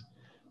days.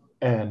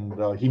 And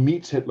he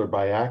meets Hitler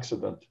by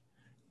accident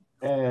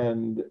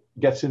and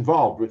gets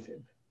involved with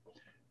him.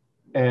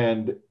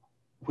 And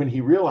when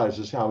he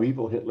realizes how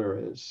evil Hitler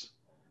is,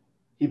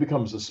 he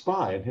becomes a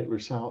spy in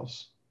Hitler's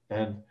house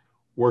and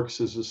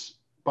works as a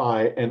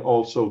spy and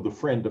also the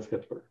friend of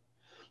Hitler.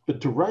 But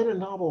to write a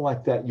novel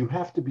like that, you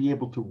have to be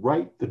able to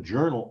write the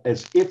journal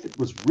as if it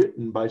was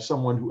written by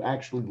someone who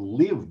actually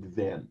lived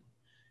then.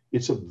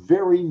 It's a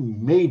very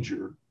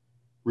major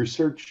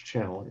research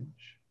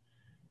challenge.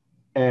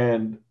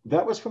 And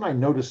that was when I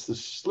noticed the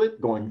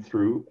slit going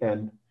through.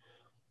 And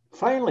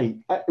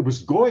finally, it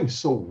was going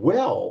so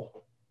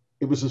well.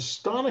 It was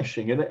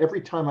astonishing. And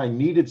every time I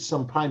needed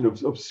some kind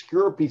of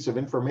obscure piece of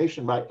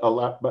information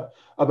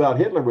about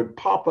Hitler would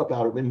pop up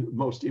out of the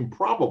most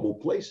improbable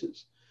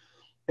places.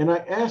 And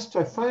I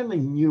finally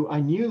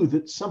knew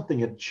that something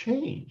had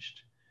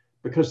changed,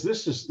 because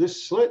this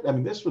slit, I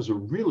mean, this was a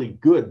really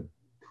good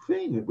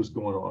thing that was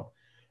going on.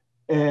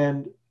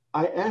 And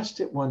I asked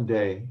it one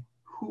day,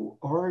 "Who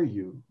are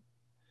you?"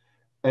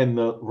 And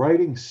the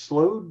writing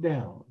slowed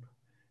down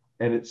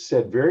and it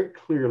said very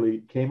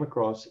clearly, came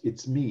across,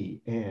 "It's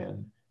me,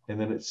 Anne,"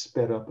 and then it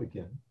sped up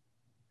again.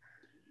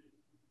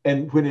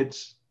 And when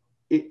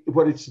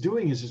what it's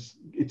doing is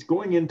it's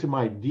going into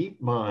my deep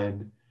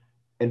mind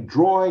and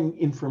drawing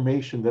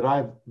information that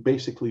I've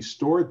basically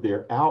stored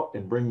there out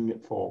and bringing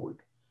it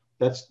forward.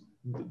 That's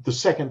the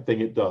second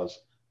thing it does.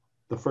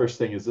 The first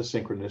thing is the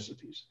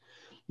synchronicities.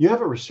 You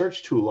have a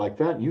research tool like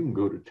that and you can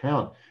go to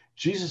town.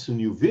 Jesus: A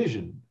New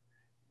Vision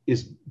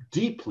is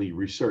deeply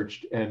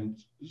researched,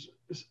 and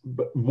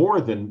but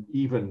more than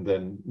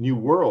New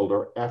World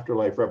or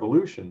Afterlife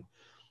Revolution,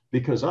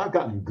 because I've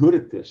gotten good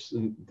at this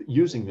and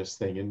using this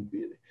thing. And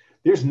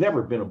there's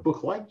never been a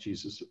book like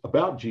Jesus,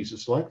 about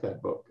Jesus, like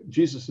that book.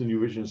 Jesus: A New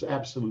Vision is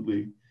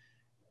absolutely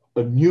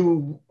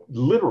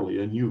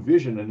literally a new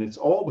vision, and it's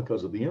all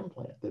because of the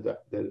implant that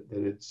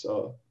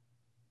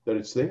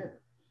it's there.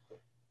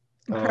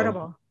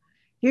 Incredible.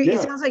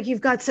 It sounds like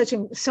you've got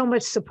so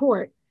much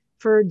support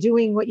for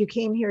doing what you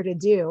came here to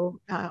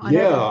do.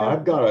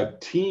 I've got a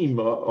team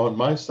on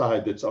my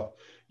side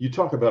you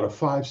talk about a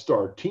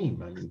 5-star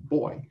team. I mean,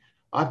 boy,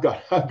 I've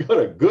got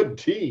a good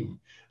team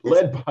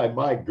led by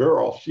my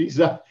girl. She's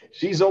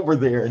over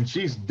there and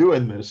she's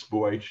doing this,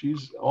 boy.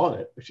 She's on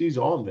it. She's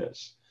on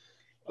this.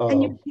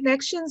 And your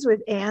connections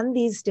with Anne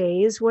these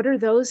days, what are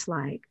those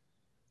like?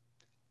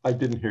 I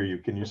didn't hear you.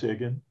 Can you say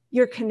again?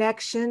 Your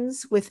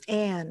connections with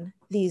Anne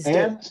these days.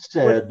 Anne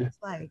said,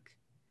 like?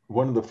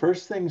 One of the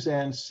first things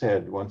Anne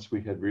said once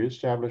we had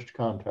reestablished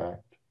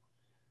contact,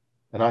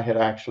 and I had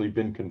actually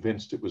been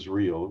convinced it was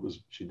real.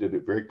 She did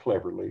it very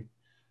cleverly,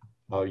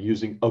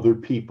 using other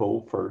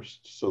people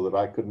first so that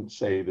I couldn't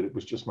say that it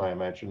was just my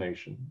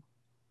imagination,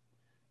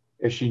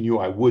 as she knew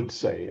I would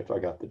say if I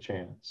got the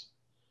chance.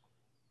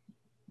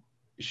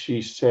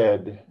 She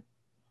said,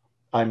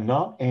 "I'm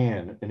not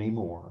Anne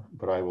anymore,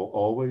 but I will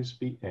always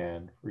be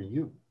Anne for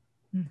you."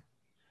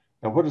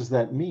 Now, what does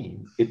that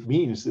mean? It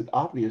means that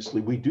obviously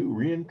we do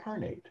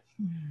reincarnate.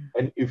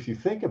 And if you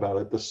think about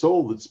it, the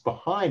soul that's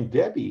behind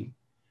Debbi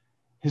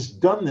has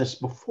done this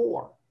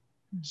before.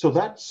 So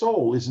that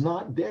soul is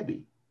not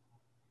Debbi.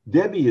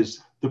 Debbi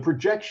is the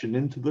projection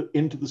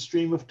into the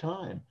stream of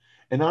time.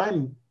 And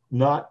I'm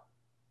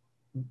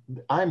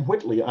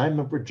Whitley. I'm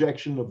a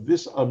projection of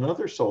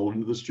another soul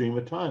into the stream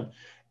of time.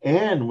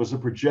 Anne was a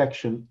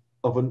projection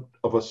of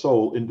a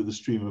soul into the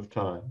stream of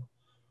time.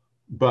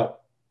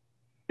 But,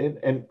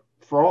 and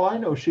for all I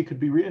know, she could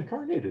be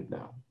reincarnated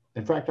now.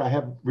 In fact, I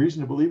have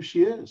reason to believe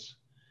she is.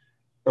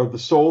 Or the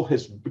soul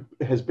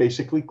has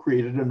basically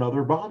created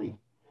another body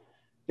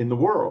in the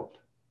world.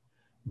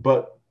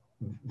 But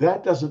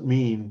that doesn't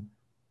mean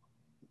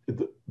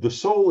the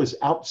soul is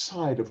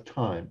outside of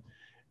time.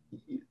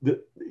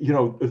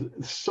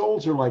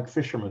 Souls are like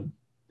fishermen,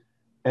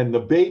 and the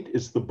bait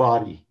is the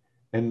body,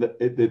 and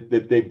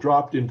that they've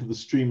dropped into the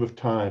stream of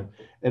time,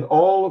 and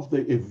all of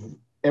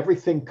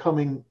everything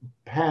coming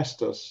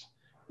past us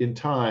in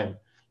time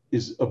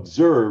is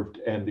observed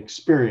and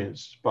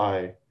experienced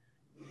by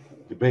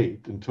the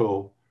bait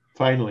until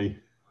finally,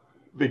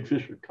 Big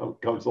Fisher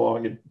comes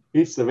along and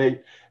eats the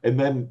bait, and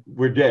then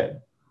we're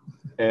dead.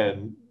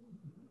 And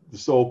the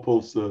soul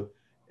pulls the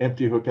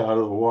empty hook out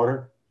of the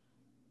water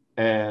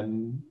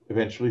and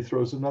eventually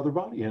throws another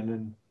body in,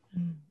 and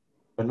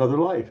another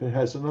life. It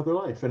has another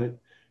life, and it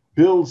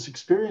builds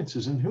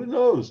experiences. And who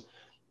knows,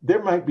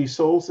 there might be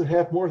souls that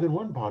have more than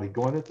one body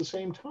going at the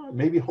same time,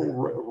 maybe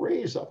whole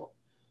arrays of them.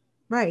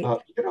 Right.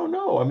 You don't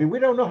know. I mean, we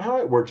don't know how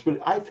it works,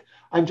 but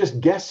I'm just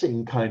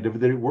guessing kind of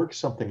that it works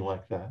something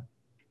like that.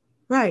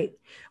 Right.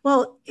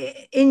 Well,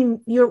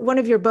 in one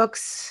of your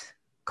books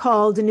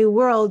called A New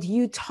World,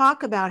 you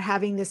talk about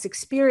having this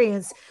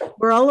experience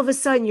where all of a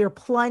sudden you're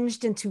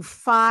plunged into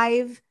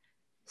 5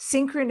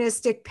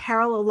 synchronistic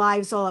parallel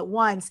lives all at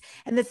once.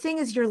 And the thing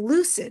is, you're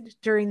lucid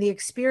during the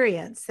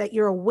experience, that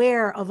you're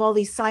aware of all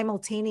these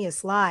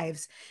simultaneous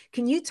lives.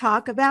 Can you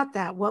talk about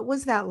that? What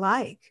was that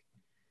like?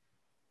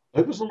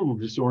 It was a little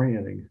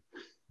disorienting.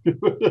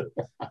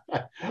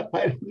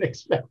 I didn't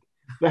expect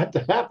that to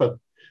happen.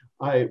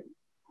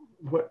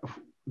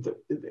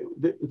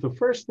 The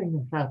first thing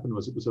that happened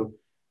was, it was a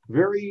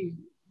very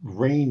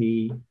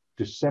rainy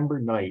December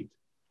night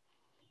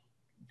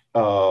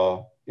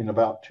in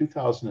about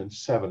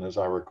 2007, as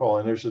I recall,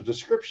 and there's a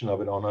description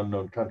of it on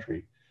Unknown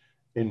Country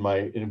in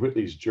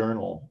Whitley's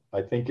journal.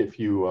 I think if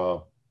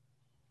you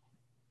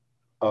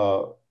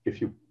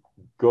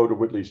go to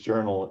Whitley's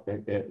journal,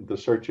 the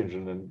search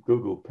engine, and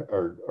Google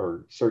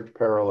or search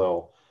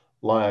parallel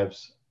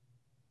lives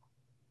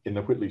in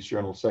the Whitley's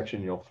journal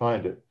section, you'll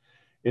find it.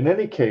 In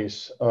any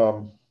case,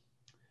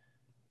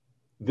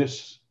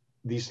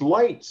 these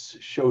lights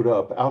showed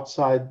up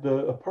outside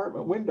the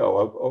apartment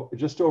window,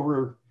 just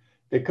over.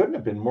 They couldn't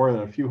have been more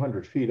than a few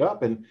hundred feet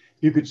up, and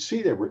you could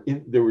see they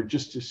were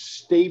just as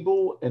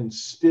stable and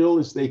still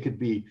as they could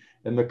be,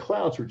 and the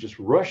clouds were just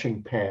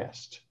rushing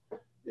past.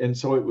 And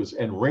so it was,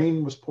 and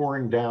rain was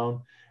pouring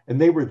down,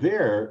 and they were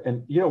there,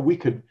 and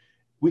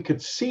we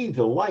could see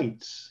the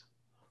lights,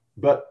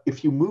 but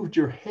if you moved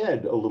your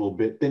head a little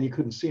bit, then you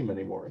couldn't see them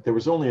anymore. There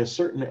was only a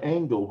certain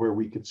angle where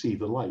we could see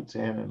the lights,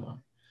 Anne and I,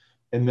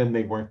 and then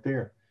they weren't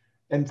there.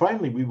 And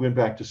finally, we went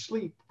back to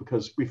sleep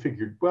because we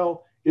figured,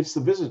 well, it's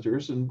the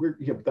visitors, and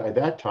by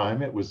that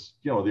time it was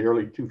the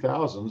early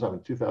 2000s. I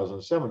mean,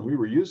 2007. We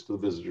were used to the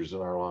visitors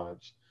in our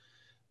lives,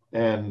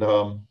 and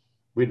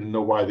we didn't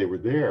know why they were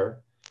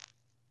there.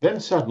 Then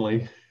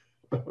suddenly,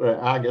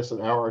 I guess an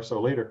hour or so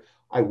later,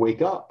 I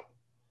wake up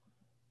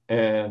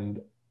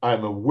and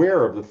I'm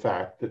aware of the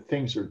fact that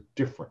things are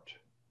different.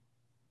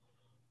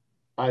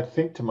 I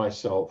think to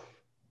myself,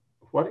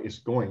 what is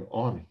going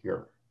on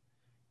here?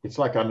 It's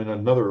like I'm in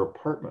another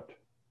apartment.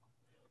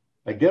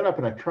 I get up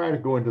and I try to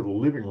go into the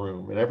living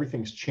room, and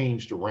everything's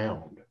changed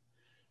around.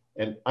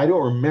 And I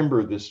don't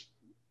remember this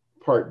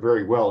part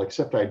very well,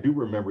 except I do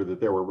remember that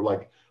there were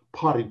like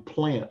potted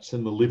plants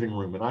in the living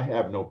room, and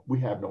we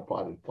have no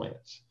potted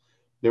plants.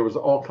 There was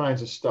all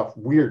kinds of stuff,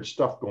 weird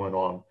stuff going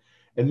on.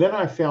 And then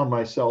I found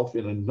myself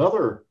in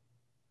another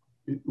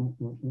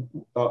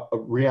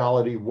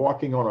reality,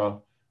 walking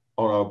on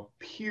a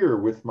pier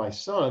with my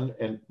son,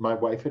 and my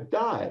wife had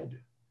died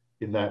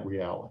in that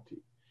reality.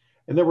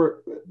 And there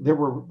were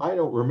I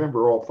don't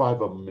remember all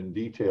 5 of them in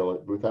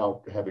detail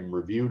without having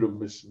reviewed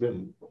them. It's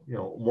been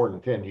more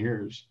than 10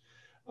 years.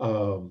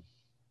 But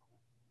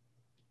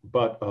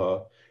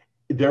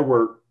there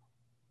were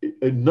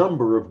a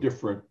number of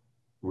different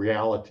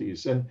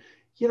realities, and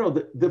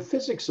the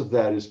physics of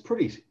that is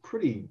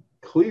pretty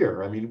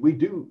clear. I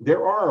mean,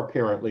 there are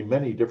apparently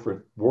many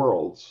different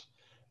worlds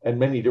and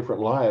many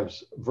different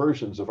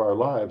versions of our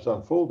lives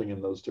unfolding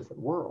in those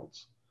different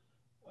worlds.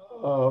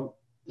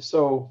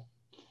 So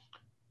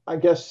I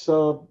guess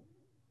I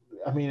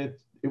mean,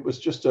 it was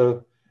just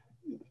a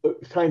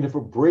kind of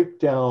a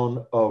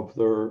breakdown of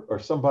or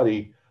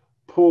somebody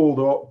pulled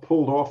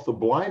off the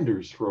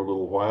blinders for a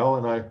little while,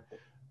 and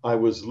I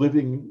was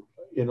living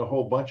in a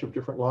whole bunch of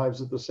different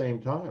lives at the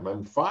same time. I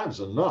mean, 5's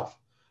enough.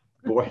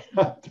 Boy,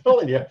 I'm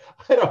telling you,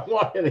 I don't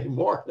want any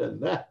more than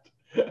that.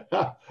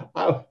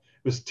 It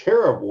was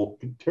terrible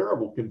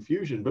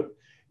confusion, but it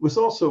was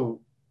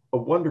also a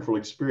wonderful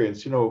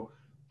experience.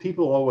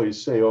 People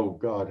always say, oh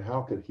God,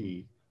 how could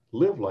he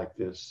live like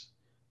this?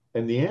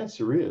 And the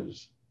answer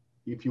is,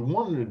 if you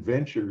want an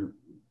adventure,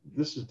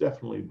 this is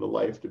definitely the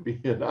life to be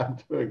in.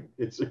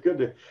 It's a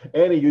good.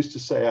 Annie used to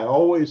say, I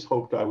always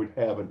hoped I would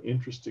have an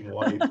interesting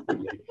life.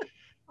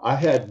 I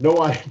had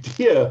no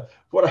idea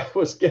what I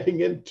was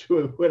getting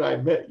into when I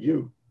met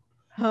you.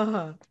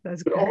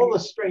 That's but great. All the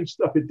strange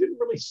stuff, it didn't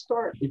really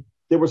start.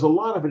 There was a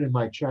lot of it in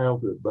my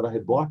childhood, but I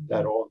had blocked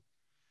that off.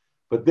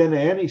 But then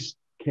Annie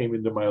came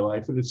into my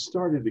life, and it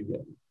started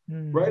again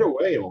right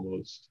away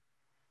almost.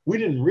 We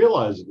didn't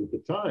realize it at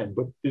the time,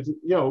 but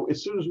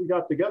as soon as we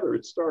got together,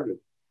 it started.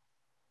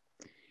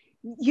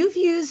 You've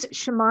used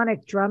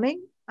shamanic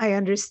drumming, I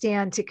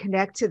understand, to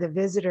connect to the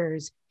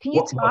visitors. Can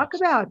you talk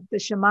about the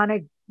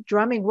shamanic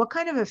drumming? What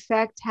kind of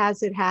effect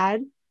has it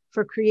had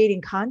for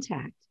creating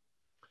contact?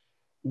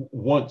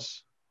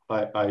 Once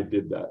I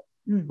did that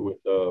with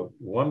a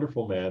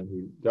wonderful man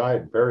who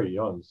died very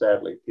young,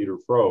 sadly, Peter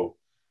Froh.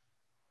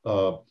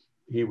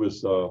 He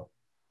was the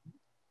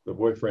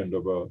boyfriend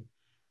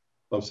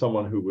of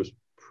someone who was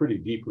pretty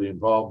deeply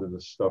involved in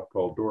this stuff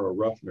called Dora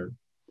Ruffner.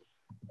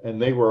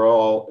 And they were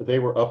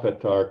up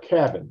at our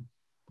cabin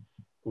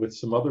with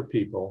some other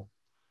people.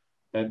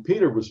 And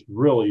Peter was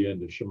really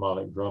into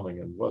shamanic drumming.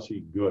 And was he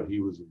good? He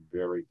was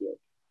very good.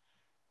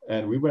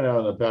 And we went out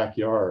in the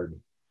backyard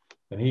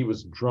and he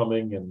was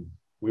drumming and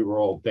we were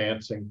all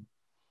dancing.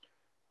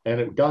 And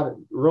it got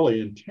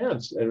really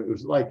intense. And it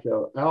was like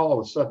all of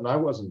a sudden I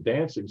wasn't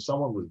dancing,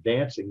 someone was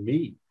dancing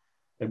me.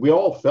 And we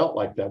all felt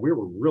like that. We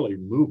were really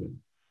moving.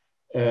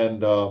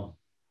 And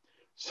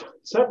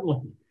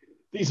suddenly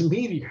these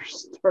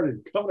meteors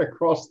started coming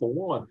across the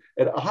lawn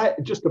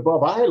at just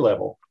above eye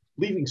level,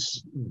 leaving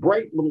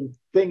bright little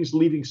things,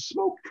 leaving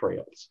smoke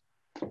trails.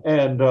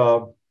 And,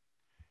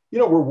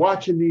 we're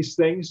watching these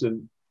things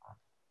and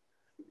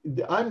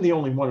I'm the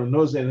only one who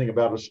knows anything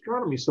about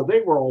astronomy. So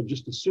they were all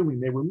just assuming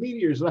they were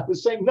meteors. And I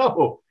was saying,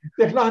 no,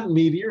 they're not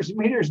meteors.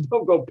 Meteors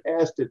don't go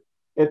past it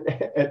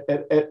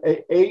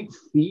at 8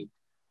 feet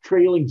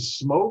trailing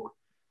smoke.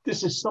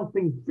 This is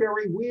something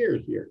very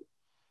weird here.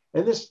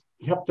 And this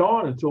kept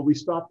on until we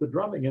stopped the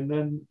drumming and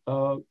then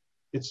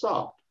it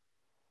stopped.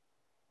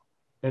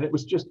 And it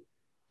was just,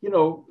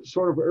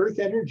 sort of earth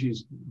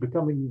energies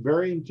becoming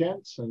very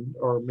intense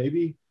or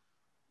maybe,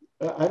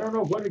 I don't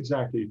know how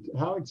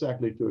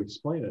exactly to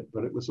explain it,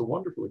 but it was a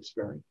wonderful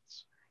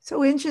experience.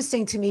 So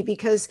interesting to me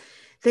because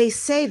they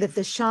say that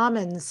the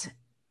shamans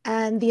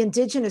and the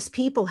indigenous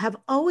people have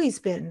always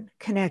been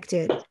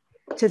connected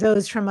to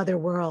those from other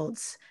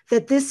worlds,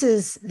 that this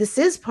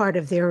is part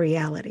of their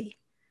reality.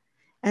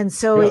 And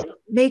so it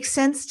makes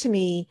sense to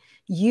me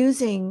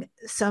using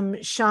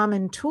some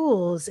shaman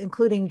tools,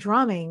 including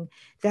drumming,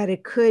 that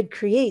it could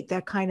create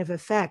that kind of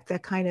effect,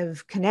 that kind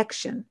of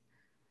connection.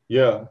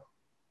 Yeah.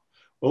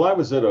 Well, I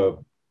was at a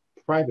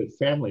private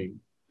family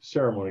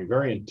ceremony,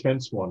 very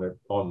intense one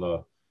on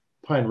the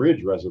Pine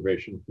Ridge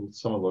Reservation with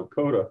some of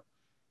Lakota.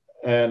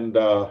 And,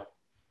 a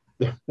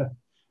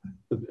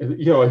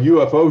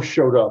UFO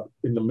showed up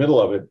in the middle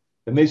of it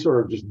and they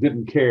sort of just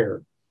didn't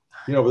care.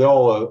 With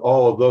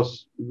all of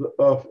us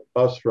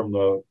from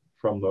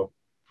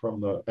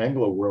the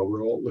Anglo world,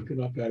 we're all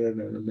looking up at it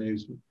in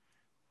amazement.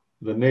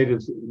 The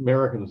Native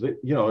Americans, it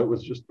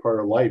was just part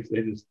of life.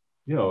 They just,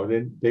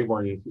 they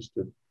weren't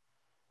interested.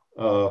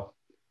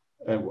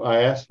 And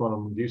I asked one of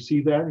them, "Do you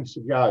see that?" And he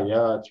said,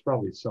 "Yeah, it's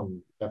probably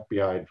some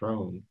FBI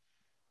drone."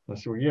 And I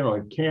said, "Well,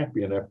 it can't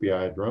be an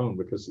FBI drone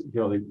because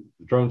the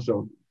drones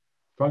don't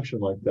function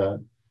like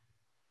that."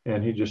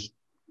 And he just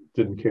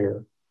didn't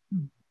care.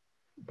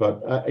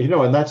 But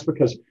and that's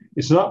because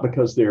it's not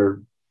because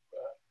they're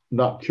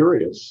not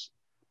curious,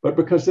 but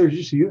because they're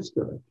just used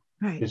to it.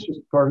 Right. It's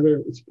just part of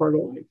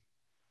life.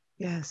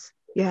 Yes.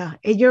 Yeah.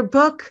 In your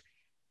book,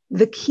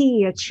 The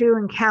Key, A True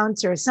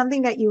Encounter,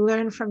 something that you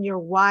learn from your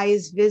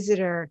wise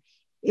visitor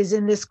is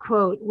in this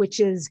quote, which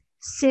is,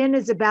 "Sin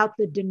is about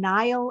the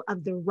denial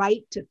of the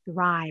right to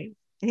thrive."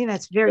 I think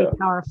that's very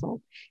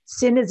powerful.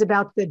 Sin is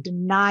about the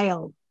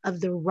denial of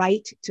the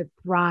right to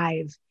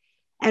thrive.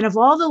 And of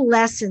all the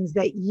lessons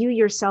that you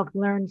yourself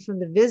learned from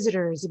the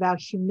visitors about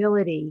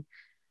humility,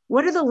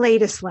 what are the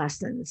latest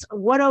lessons?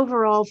 What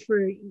overall for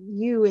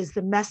you is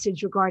the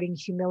message regarding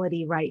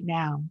humility right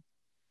now?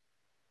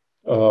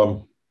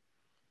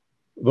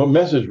 The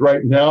message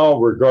right now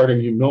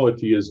regarding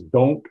humility is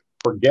don't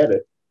forget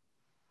it.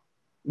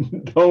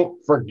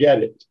 Don't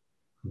forget it.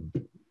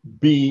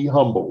 Be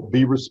humble,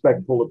 be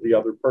respectful of the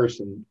other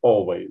person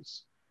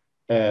always.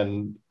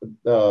 And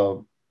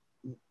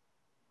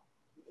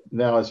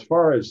now, as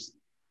far as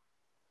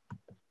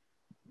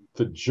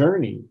the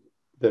journey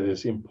that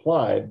is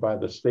implied by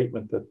the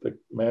statement that the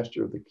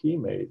master of the key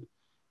made,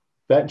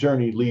 that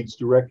journey leads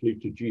directly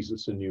to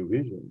Jesus and New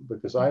Vision,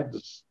 because I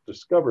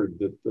discovered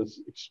that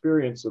this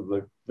experience of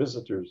the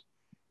visitors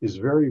is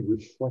very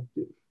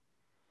reflective.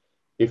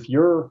 If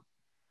you're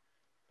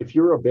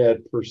a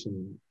bad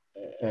person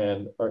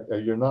and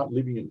you're not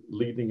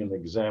leading an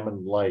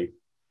examined life,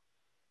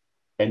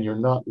 and you're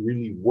not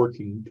really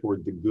working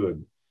toward the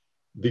good,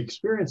 the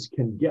experience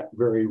can get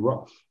very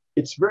rough.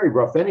 It's very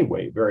rough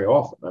anyway, very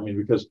often. I mean,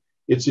 because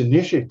it's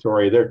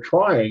initiatory. They're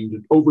trying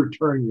to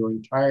overturn your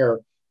entire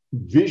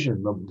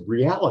vision of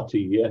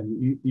reality,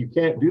 and you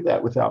can't do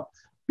that without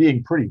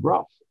being pretty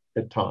rough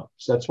at times.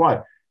 That's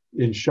why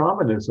in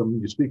shamanism,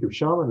 you speak of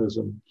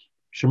shamanism,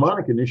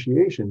 shamanic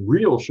initiation,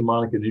 real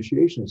shamanic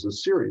initiation is a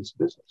serious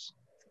business.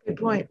 Good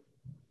point.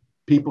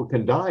 People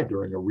can die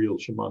during a real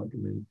shamanic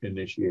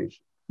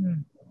initiation.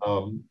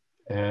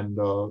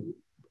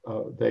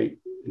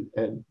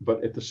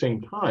 But at the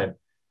same time,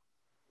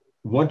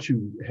 once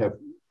you have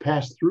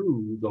passed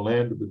through the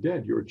land of the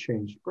dead, you're a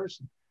changed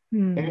person.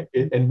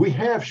 And we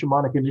have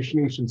shamanic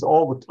initiations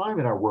all the time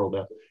in our world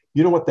now.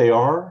 You know what they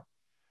are?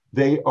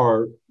 They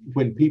are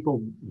when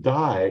people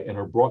die and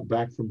are brought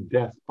back from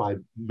death by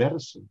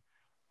medicine.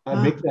 I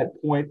make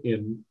that point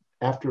in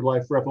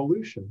Afterlife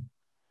Revolution,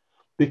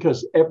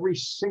 because every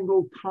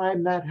single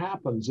time that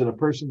happens and a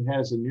person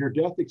has a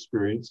near-death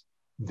experience,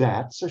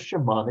 that's a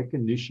shamanic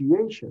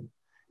initiation.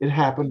 It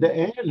happened to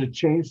Anne. It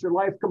changed her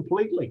life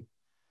completely.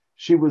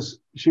 She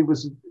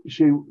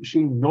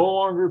no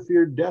longer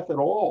feared death at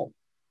all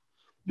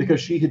because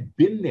she had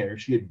been there.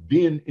 She had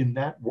been in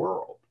that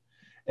world.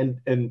 And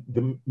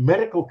the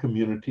medical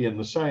community and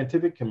the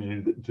scientific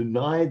community that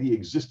deny the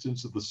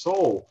existence of the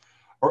soul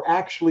are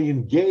actually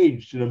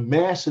engaged in a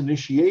mass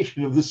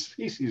initiation of the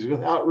species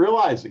without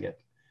realizing it.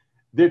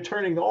 They're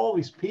turning all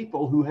these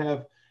people who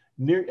have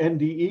near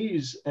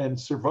NDEs and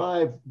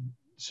survive,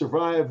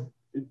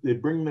 they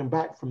bring them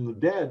back from the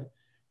dead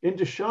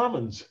into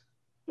shamans.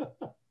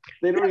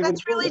 They don't even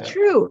that's know really that.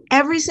 true.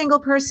 Every single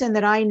person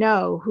that I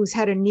know who's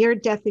had a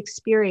near-death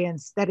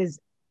experience that is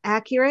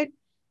accurate,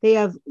 they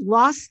have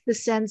lost the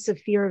sense of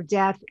fear of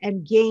death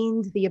and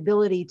gained the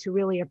ability to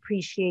really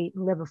appreciate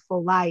and live a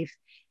full life.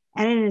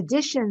 And in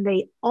addition,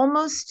 they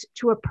almost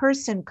to a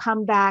person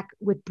come back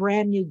with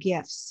brand new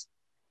gifts.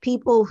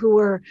 People who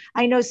were,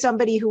 I know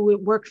somebody who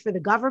worked for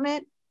the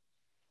government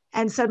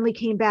and suddenly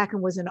came back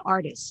and was an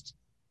artist.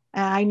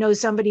 I know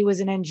somebody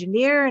was an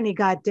engineer and he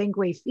got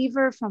dengue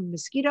fever from a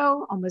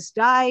mosquito, almost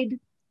died.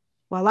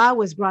 Voila,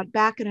 was brought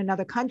back in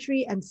another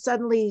country and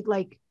suddenly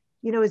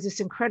is this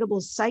incredible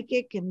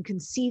psychic and can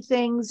see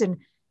things. And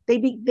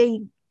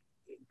they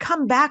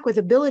come back with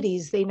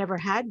abilities they never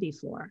had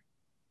before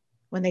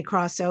when they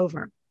cross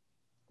over.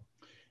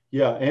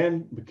 Yeah,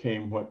 Anne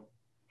became what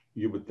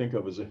you would think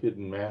of as a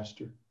hidden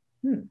master.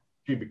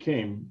 She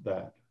became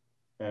that.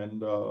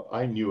 And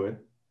I knew it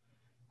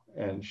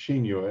and she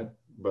knew it,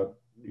 but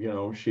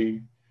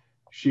she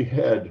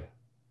had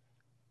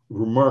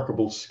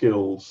remarkable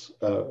skills,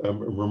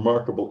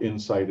 remarkable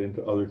insight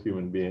into other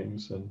human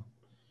beings. And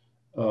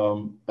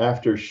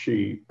after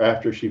she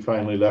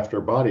finally left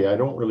her body, I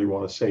don't really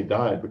want to say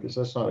died because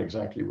that's not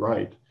exactly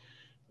right.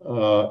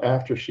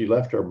 After she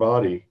left her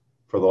body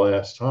for the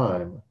last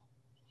time,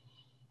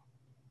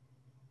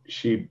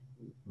 she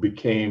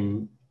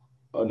became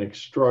an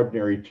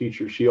extraordinary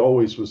teacher. She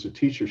always was a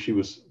teacher.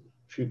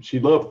 She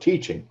loved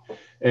teaching,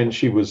 and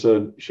she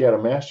had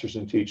a master's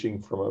in teaching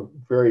from a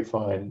very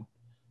fine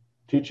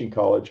teaching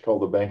college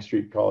called the Bank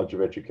Street College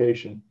of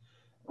Education,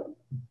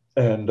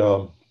 and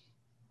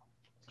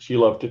she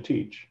loved to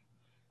teach.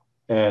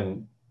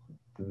 And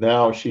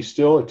now she's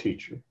still a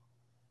teacher.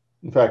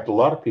 In fact, a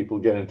lot of people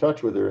get in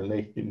touch with her, and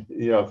they,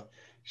 if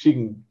she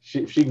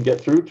can get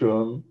through to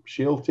them,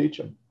 she'll teach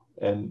them.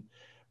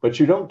 But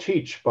you don't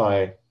teach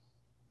by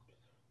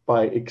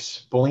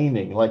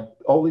explaining, like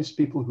all these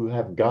people who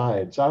have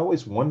guides. I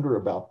always wonder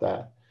about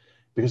that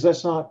because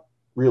that's not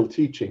real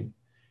teaching.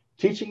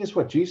 Teaching is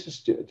what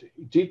Jesus did.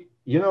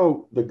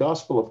 The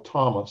Gospel of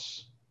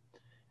Thomas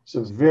is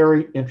a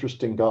very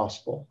interesting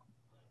gospel.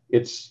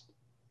 It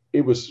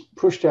was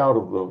pushed out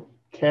of the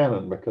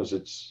canon because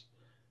it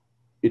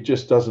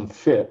just doesn't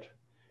fit.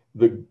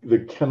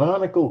 The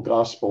canonical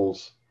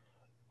Gospels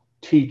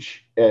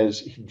teach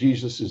as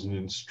Jesus is an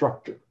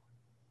instructor.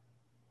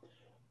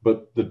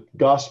 But the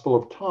Gospel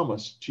of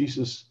Thomas,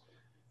 Jesus,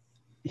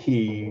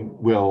 he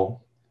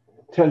will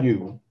tell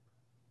you,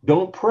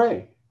 don't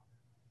pray.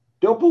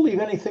 Don't believe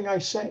anything I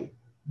say.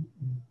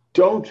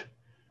 Don't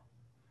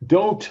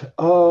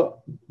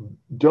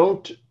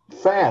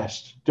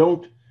fast.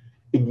 Don't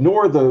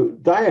ignore the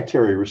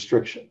dietary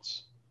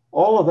restrictions.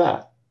 All of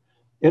that.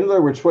 In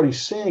other words, what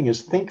he's saying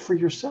is think for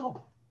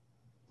yourself.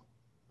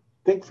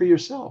 Think for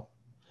yourself.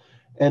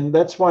 And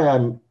that's why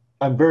I'm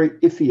very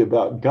iffy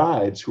about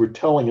guides who are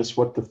telling us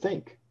what to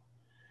think.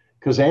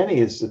 Because Annie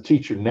is the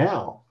teacher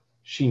now.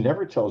 She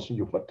never tells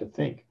you what to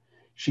think.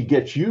 She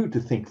gets you to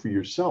think for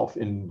yourself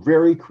in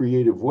very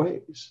creative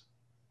ways.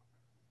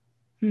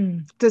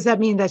 Does that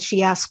mean that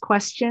she asks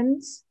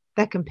questions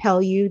that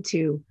compel you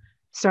to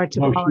start to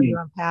follow your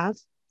own path?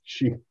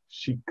 She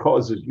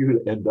causes you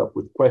to end up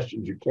with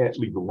questions you can't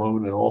leave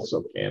alone and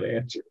also can't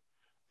answer.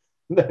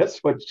 That's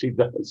what she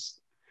does.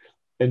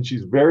 And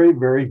she's very,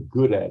 very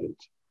good at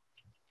it.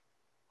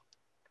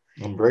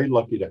 I'm very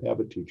lucky to have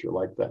a teacher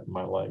like that in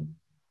my life.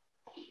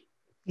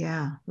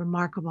 Yeah,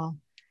 remarkable.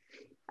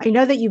 I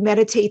know that you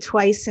meditate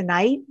twice a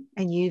night,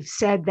 and you've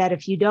said that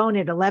if you don't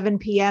at 11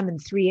 p.m.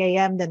 and 3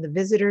 a.m., then the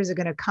visitors are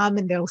going to come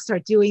and they'll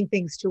start doing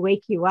things to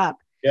wake you up.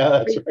 Yeah,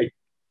 that's right.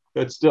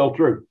 That's still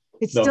true.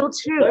 It's still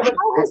true.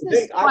 How has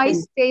this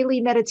twice daily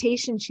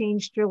meditation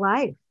changed your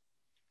life?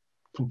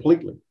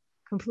 Completely.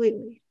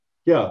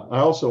 Yeah, I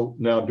also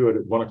now do it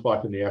at 1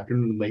 o'clock in the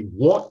afternoon, and they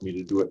want me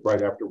to do it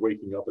right after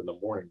waking up in the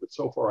morning, but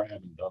so far I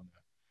haven't done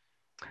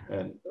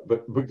that.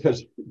 But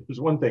because there's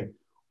one thing,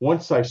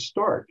 once I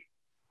start,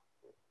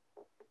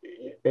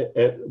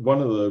 at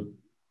one of the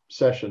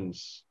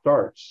sessions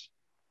starts,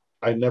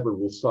 I never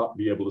will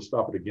be able to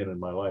stop it again in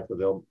my life,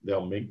 or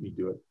they'll make me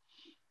do it.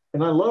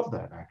 And I love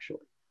that actually,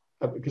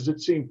 because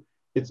it seems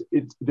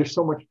there's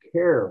so much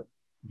care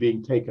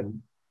being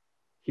taken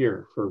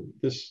here for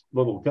this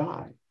little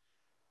guy.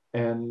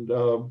 And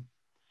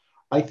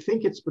I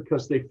think it's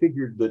because they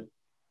figured that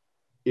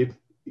if,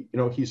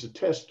 he's a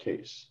test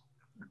case,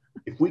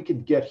 if we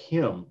could get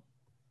him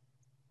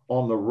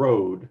on the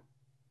road,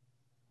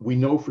 we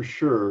know for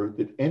sure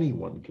that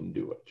anyone can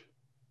do it.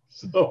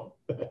 So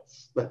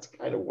That's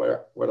kind of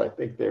what I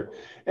think there.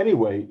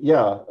 Anyway,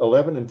 yeah,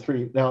 11 and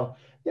 3. Now,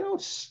 they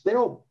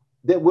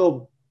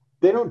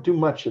don't do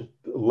much at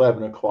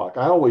 11 o'clock.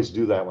 I always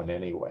do that one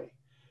anyway.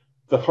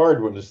 The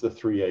hard one is the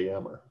 3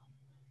 a.m.er.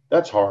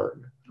 That's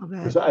hard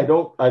because I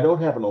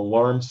don't have an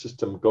alarm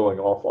system going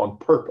off on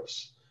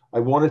purpose. I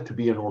want it to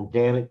be an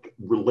organic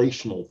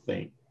relational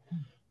thing.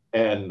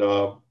 And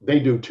they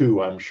do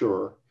too, I'm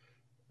sure.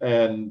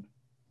 And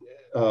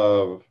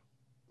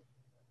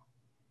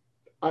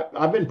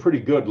I've been pretty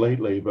good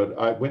lately, but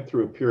I went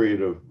through a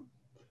period of,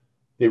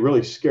 they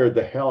really scared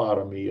the hell out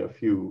of me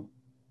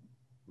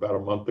about a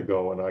month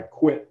ago, and I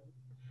quit.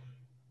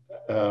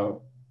 I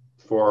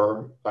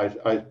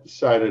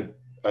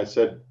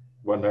said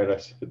one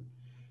night,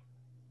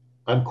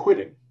 I'm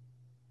quitting.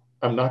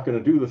 I'm not going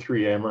to do the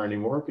 3 a.m.er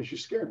anymore because you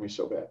scared me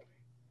so badly.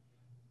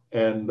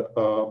 And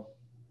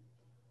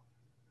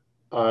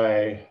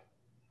I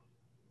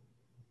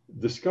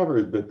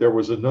discovered that there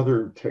was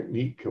another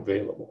technique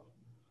available.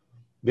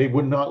 They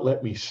would not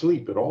let me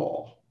sleep at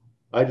all.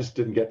 I just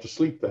didn't get to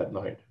sleep that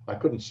night. I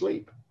couldn't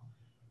sleep.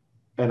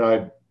 And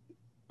I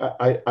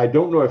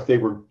don't know if they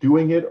were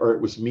doing it or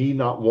it was me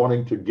not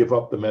wanting to give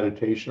up the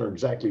meditation or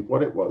exactly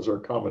what it was or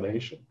a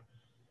combination.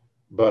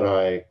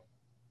 But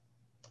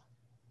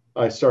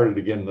I started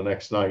again the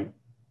next night.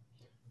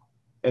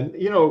 And,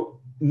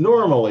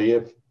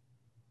 normally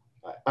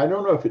I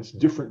don't know if it's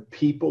different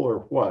people or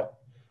what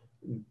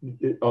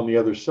on the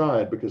other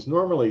side, because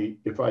normally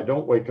if I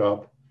don't wake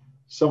up,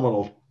 someone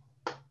will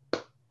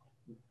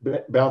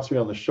bounce me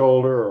on the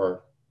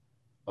shoulder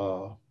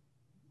or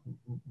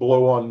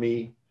blow on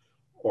me,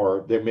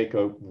 or they make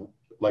a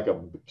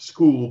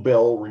school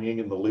bell ringing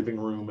in the living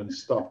room and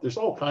stuff. There's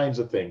all kinds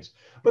of things,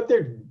 but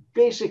they're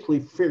basically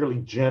fairly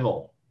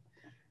gentle.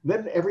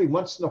 Then every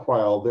once in a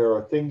while, there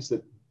are things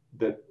that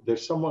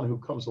there's someone who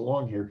comes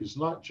along here who's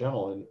not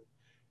gentle and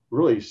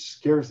really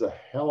scares the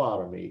hell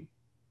out of me.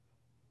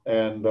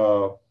 And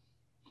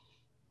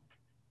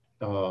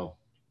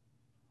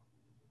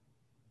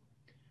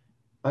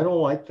I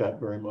don't like that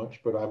very much,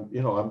 but I'm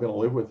going to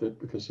live with it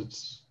because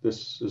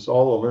this is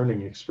all a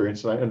learning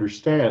experience. And I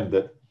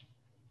understand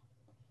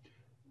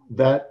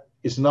that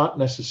is not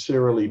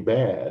necessarily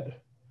bad,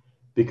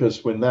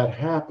 because when that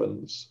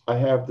happens, I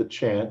have the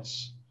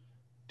chance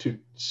to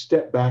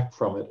step back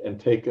from it and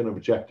take an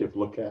objective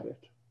look at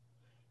it,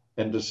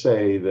 and to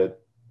say that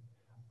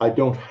I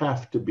don't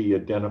have to be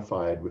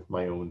identified with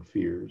my own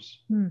fears.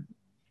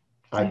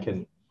 I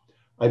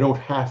don't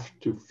have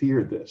to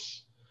fear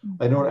this.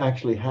 I don't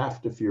actually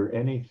have to fear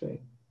anything.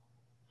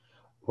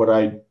 What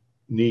I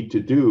need to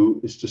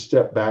do is to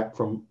step back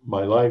from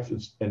my life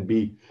and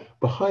be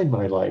behind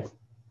my life,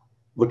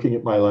 looking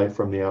at my life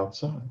from the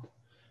outside.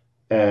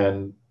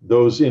 And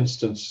those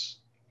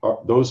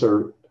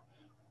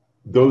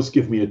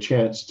give me a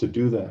chance to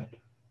do that.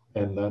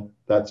 And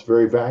that's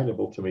very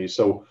valuable to me.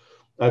 So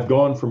I've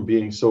gone from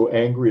being so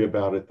angry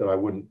about it that I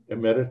wouldn't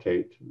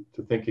meditate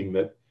to thinking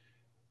that,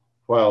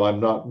 while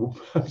I'm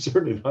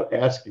certainly not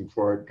asking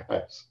for it,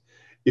 guys.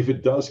 If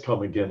it does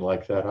come again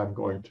like that, I'm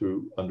going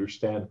to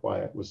understand why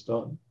it was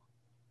done.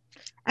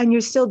 And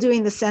you're still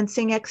doing the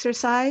sensing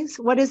exercise?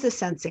 What is the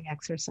sensing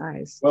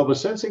exercise? Well, the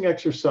sensing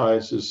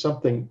exercise is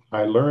something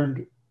I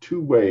learned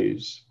 2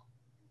 ways.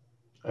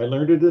 I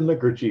learned it in the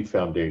Gurdjieff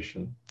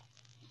Foundation.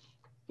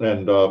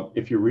 And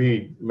if you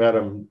read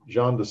Madame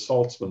Jeanne de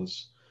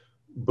Salzman's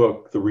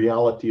book, The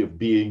Reality of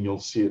Being, you'll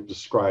see it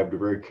described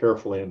very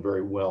carefully and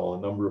very well a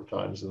number of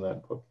times in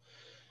that book.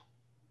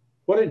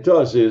 What it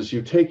does is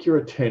you take your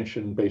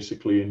attention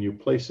basically and you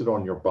place it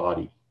on your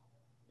body,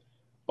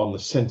 on the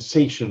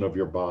sensation of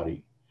your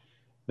body.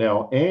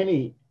 Now,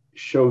 Annie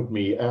showed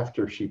me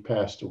after she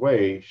passed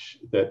away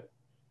that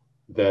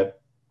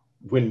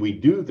when we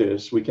do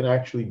this, we can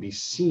actually be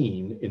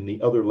seen in the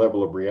other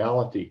level of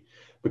reality,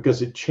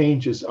 because it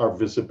changes our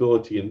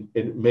visibility and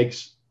it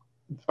makes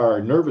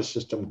our nervous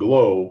system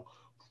glow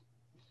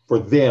for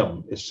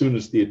them as soon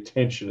as the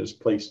attention is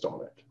placed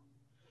on it.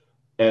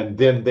 And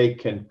then they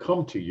can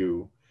come to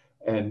you,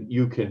 and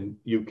you can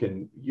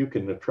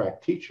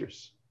attract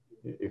teachers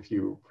if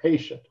you're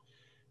patient.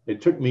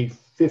 It took me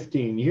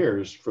 15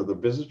 years for the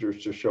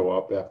visitors to show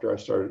up after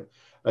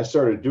I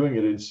started doing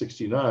it in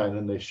 69,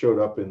 and they showed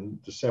up in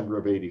December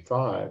of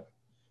 85.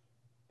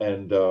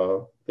 And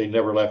they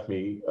never left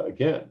me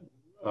again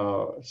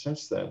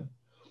since then.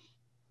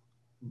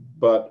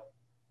 But,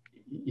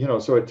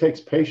 so it takes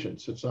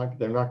patience.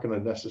 They're not going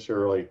to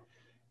necessarily,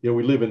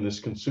 we live in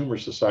this consumer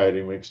society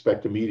and we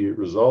expect immediate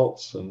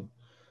results. And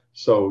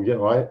so,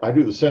 I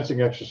do the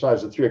sensing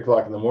exercise at 3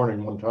 o'clock in the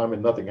morning one time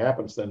and nothing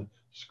happens, then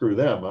screw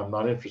them. I'm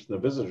not interested in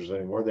the visitors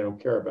anymore. They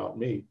don't care about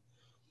me.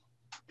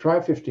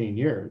 Try 15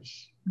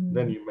 years,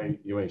 then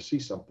you may see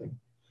something.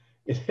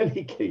 In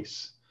any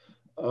case,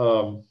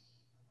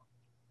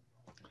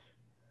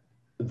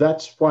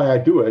 that's why I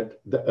do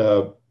it.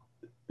 The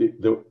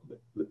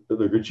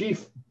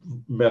Gurdjieff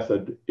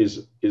method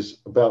is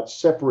about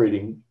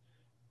separating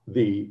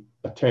the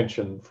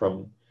attention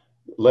from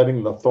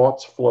letting the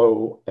thoughts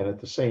flow, and at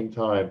the same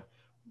time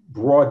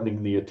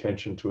broadening the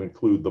attention to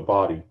include the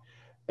body.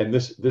 And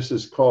this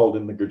is called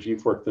in the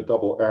Gurdjieff work the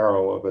double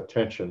arrow of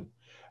attention.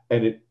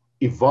 And it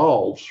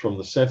evolves from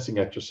the sensing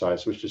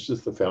exercise, which is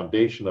just the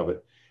foundation of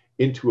it,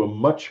 into a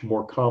much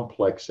more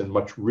complex and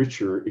much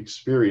richer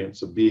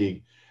experience of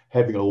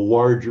having a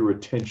larger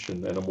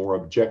attention and a more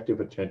objective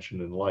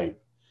attention in life.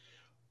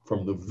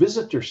 From the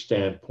visitor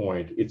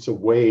standpoint, it's a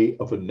way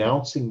of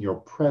announcing your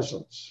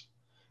presence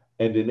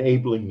and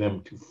enabling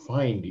them to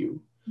find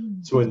you.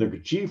 Mm-hmm. So in the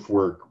Gurdjieff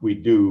work, we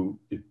do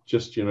it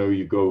just,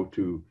 you go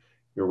to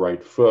your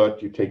right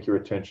foot, you take your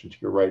attention to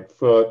your right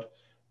foot,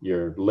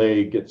 your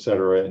leg,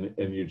 etc.,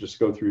 and you just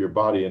go through your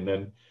body. And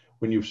then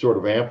when you've sort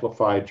of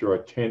amplified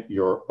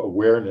your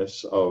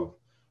awareness of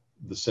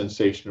the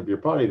sensation of your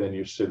body, then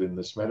you sit in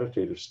this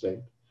meditative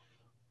state.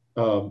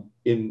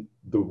 In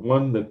the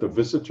one that the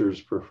visitors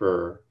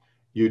prefer,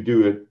 you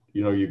do it,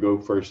 you go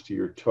first to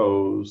your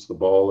toes, the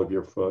ball of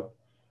your foot,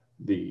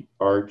 the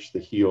arch, the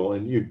heel,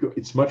 and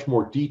it's much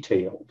more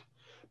detailed,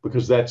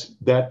 because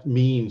that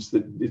means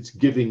that it's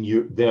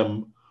giving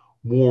them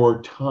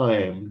more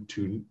time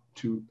to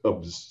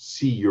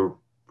see your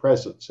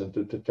presence and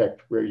to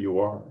detect where you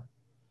are.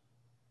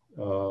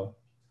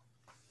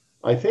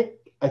 I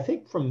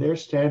think from their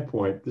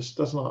standpoint, this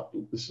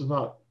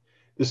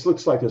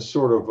looks like a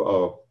sort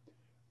of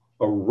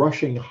a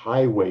rushing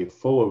highway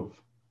full of,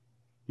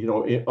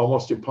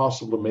 almost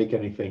impossible to make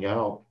anything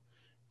out,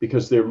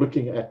 because they're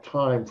looking at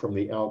time from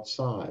the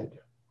outside,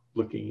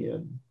 looking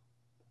in.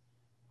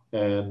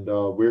 And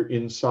we're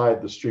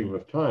inside the stream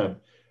of time,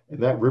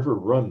 and that river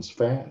runs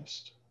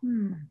fast.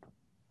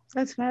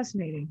 That's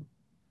fascinating.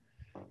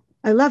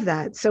 I love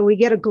that. So we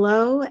get a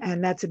glow,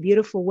 and that's a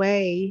beautiful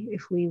way,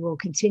 if we will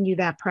continue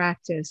that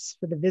practice,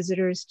 for the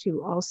visitors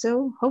to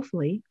also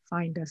hopefully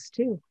find us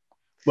too.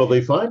 Well,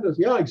 they find us,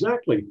 yeah,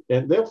 exactly.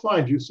 And they'll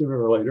find you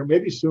sooner or later,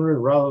 maybe sooner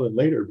rather than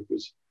later,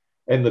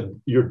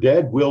 your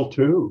dead will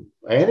too.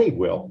 Annie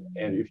will.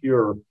 And if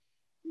you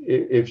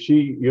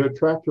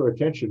attract her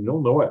attention,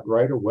 you'll know it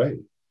right away.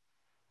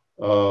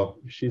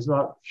 She's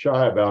not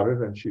shy about it.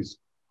 And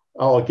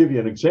I'll give you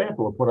an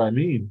example of what I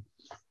mean.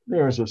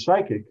 There's a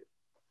psychic,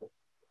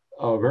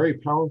 a very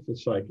powerful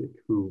psychic,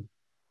 who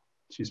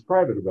she's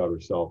private about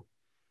herself.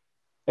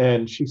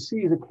 And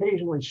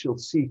occasionally she'll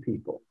see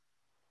people,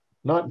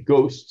 not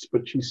ghosts,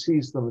 but she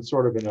sees them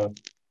sort of in a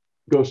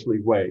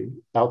ghostly way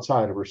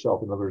outside of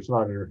herself. In other words,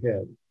 not in her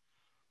head.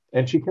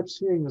 And she kept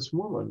seeing this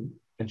woman,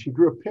 and she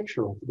drew a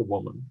picture of the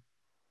woman.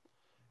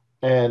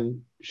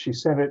 And she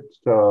sent it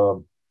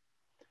to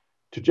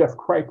Jeff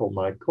Kripal,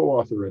 my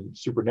co-author in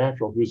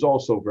Supernatural, who's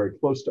also very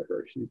close to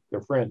her.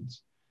 They're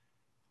friends.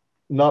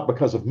 Not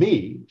because of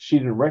me. She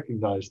didn't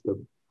recognize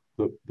the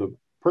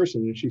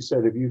person. And she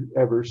said, "Have you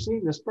ever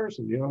seen this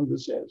person? Do you know who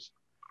this is?"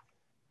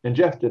 And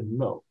Jeff didn't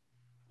know.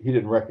 He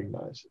didn't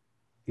recognize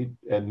it.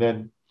 And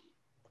then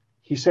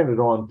he sent it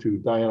on to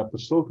Diana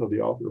Pasulka,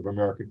 the author of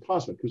American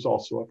Cosmic, who's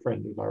also a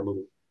friend in our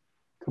little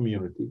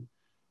community.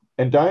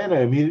 And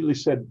Diana immediately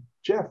said,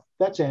 "Jeff,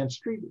 that's Anne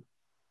Strieber."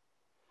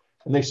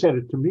 And they sent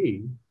it to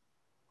me.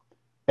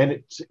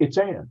 And it's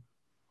Anne.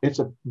 It's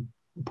a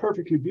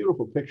perfectly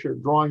beautiful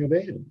drawing of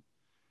Anne.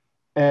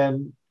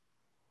 And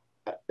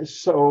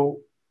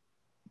so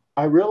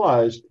I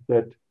realized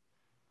that,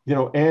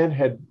 Anne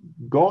had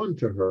gone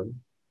to her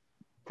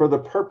for the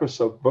purpose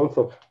of both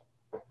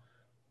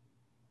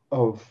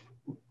of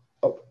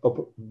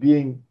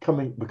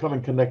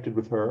becoming connected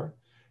with her,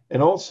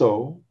 and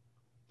also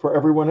for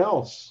everyone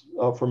else,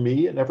 for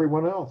me and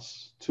everyone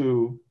else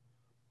to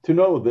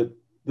know that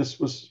this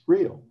was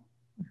real.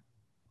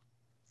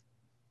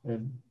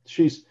 And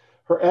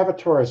her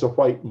avatar is a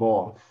white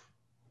moth.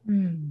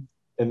 Mm.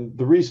 And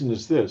the reason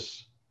is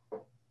this.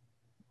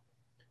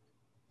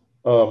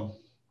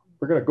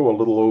 We're going to go a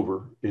little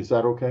over. Is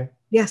that okay?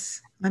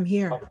 Yes, I'm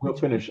here. We'll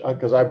finish,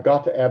 because I've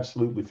got to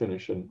absolutely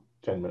finish in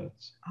 10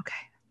 minutes.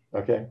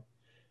 Okay.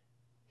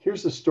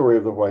 Here's the story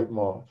of the white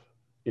moth.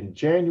 In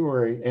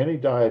January, Annie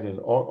died on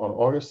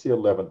August the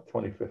 11th,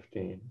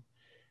 2015.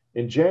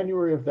 In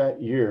January of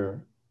that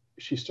year,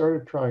 she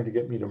started trying to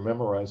get me to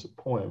memorize a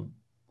poem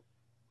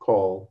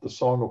called The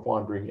Song of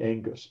Wandering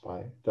Angus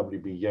by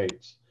W.B.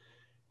 Yeats.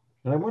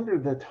 And I wondered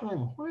at that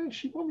time, why did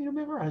she want me to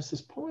memorize this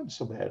poem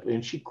so badly?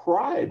 And she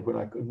cried when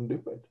I couldn't do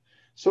it.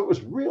 So it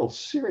was real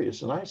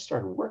serious, and I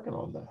started working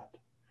on that.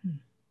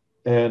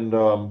 And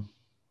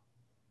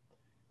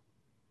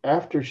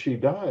after she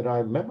died,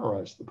 I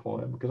memorized the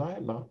poem because I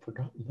had not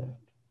forgotten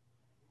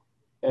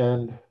that.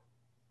 And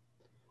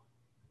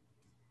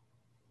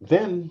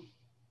then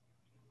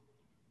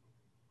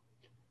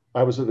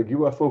I was at a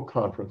UFO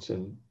conference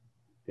in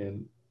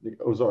the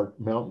Ozark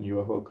Mountain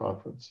UFO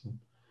conference. And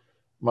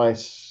my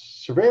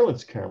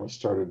surveillance camera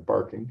started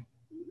barking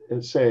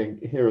and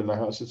saying, here in the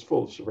house, it's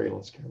full of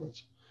surveillance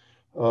cameras.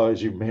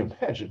 As you may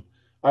imagine,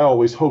 I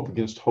always hope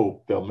against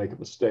hope they'll make a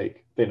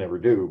mistake. They never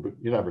do, but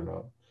you never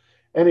know.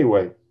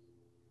 Anyway,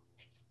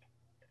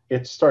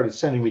 it started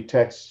sending me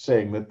texts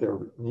saying that their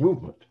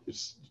movement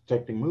is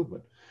detecting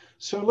movement.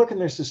 So look, and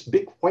there's this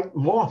big white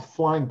moth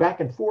flying back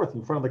and forth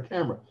in front of the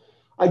camera.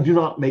 I do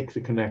not make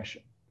the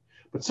connection.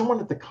 But someone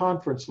at the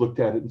conference looked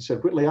at it and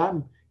said, Whitley,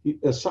 a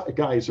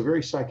guy, he's a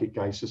very psychic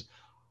guy, he says,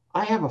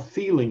 I have a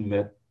feeling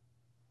that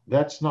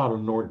that's not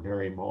an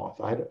ordinary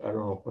moth. I don't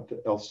know what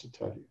else to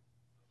tell you.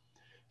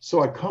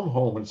 So I come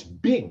home and it's a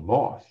big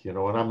moth, and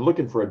I'm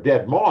looking for a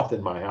dead moth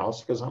in my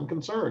house because I'm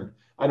concerned.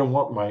 I don't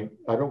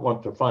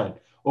want to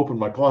open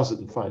my closet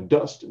and find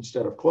dust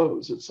instead of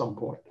clothes at some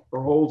point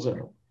or holes in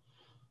them.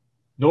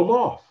 No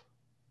moth.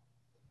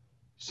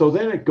 So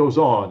then it goes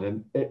on,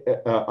 and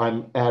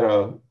I'm at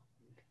a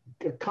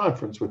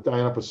conference with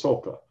Diana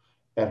Pasulka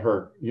at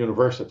her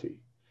university,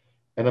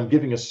 and I'm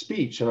giving a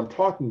speech and I'm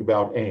talking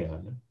about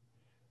Anne,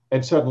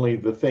 and suddenly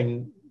the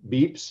thing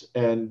beeps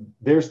and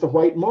there's the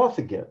white moth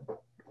again.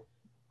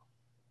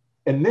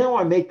 And now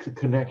I make the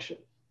connection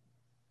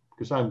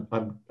because I'm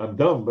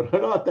dumb, but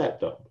I'm not that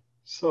dumb.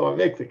 So I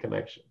make the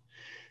connection.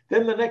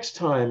 Then the next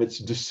time it's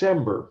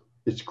December,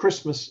 it's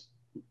Christmas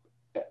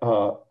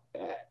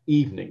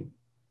evening,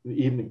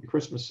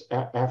 Christmas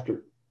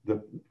after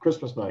the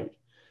Christmas night.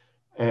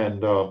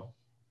 And I'm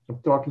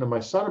talking to my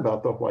son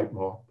about the white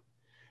moth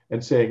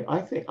and saying,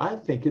 I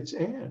think it's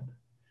Anne.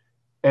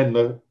 And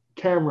the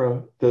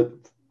camera, a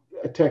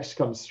text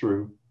comes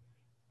through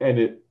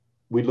and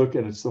we look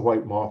and it's the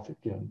white moth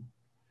again.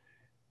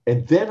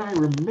 And then I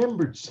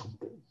remembered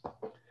something.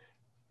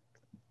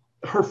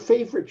 Her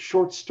favorite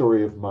short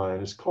story of mine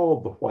is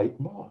called The White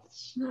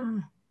Moths.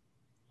 Mm.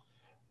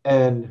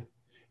 And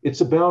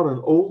it's about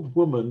an old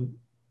woman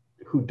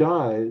who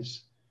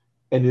dies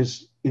and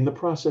is in the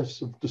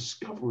process of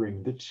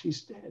discovering that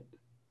she's dead.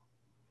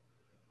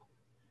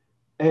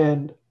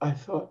 And I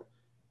thought,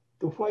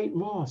 the white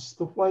moth,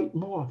 the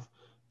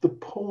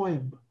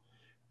poem.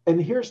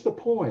 And here's the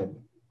poem.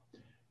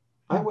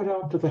 I went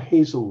out to the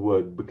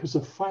hazelwood because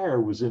a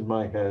fire was in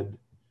my head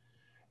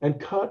and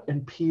cut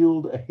and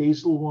peeled a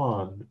hazel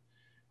wand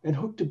and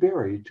hooked a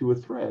berry to a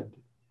thread.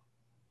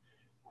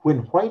 When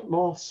white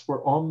moths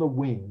were on the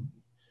wing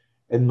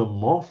and the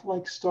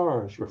moth-like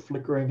stars were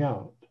flickering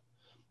out,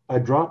 I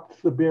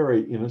dropped the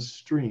berry in a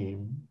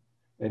stream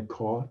and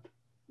caught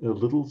a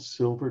little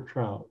silver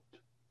trout.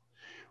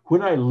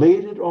 When I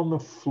laid it on the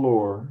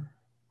floor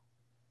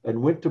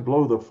and went to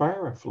blow the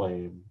fire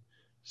aflame,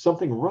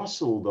 something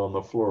rustled on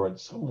the floor and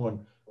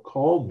someone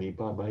called me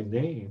by my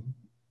name.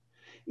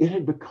 It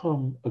had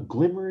become a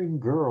glimmering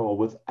girl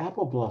with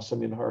apple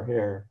blossom in her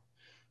hair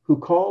who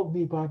called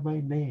me by my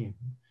name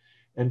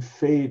and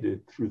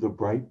faded through the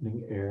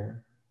brightening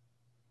air.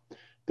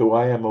 Though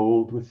I am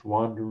old with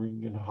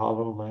wandering in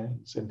hollow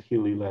lands and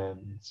hilly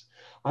lands,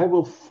 I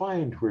will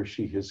find where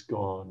she has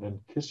gone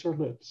and kiss her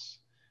lips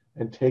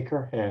and take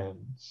her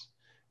hands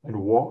and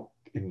walk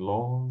in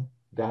long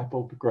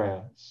dappled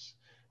grass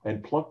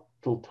and pluck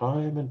till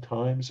time and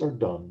times are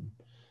done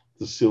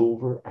the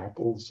silver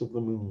apples of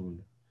the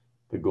moon,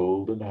 the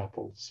golden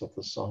apples of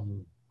the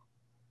sun.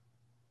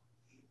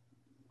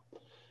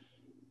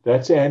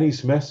 That's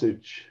Annie's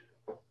message,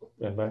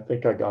 and I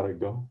think I gotta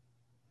go.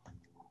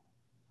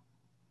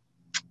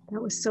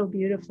 That was so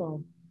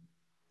beautiful.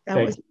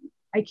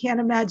 I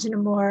can't imagine a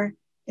more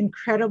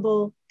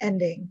incredible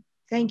ending.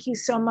 Thank you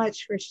so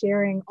much for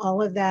sharing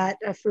all of that,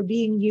 for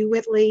being you,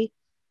 Whitley.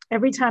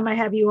 Every time I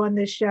have you on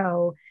this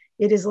show,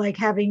 it is like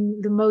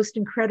having the most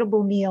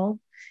incredible meal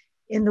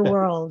in the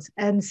world.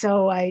 And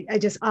so I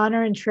just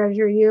honor and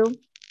treasure you.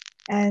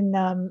 And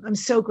I'm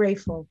so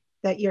grateful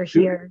that you're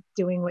here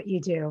doing what you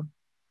do.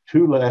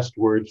 2 last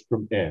words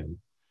from Anne.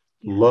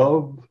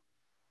 Love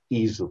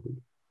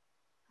easily.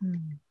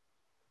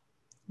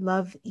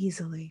 Love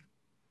easily.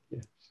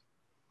 Yes.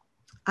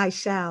 I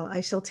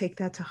shall take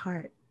that to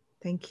heart.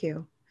 Thank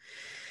you.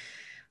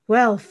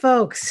 Well,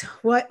 folks,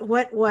 what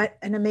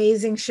an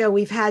amazing show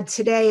we've had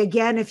today.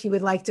 Again, if you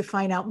would like to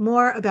find out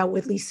more about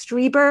Whitley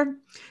Strieber,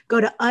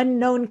 go to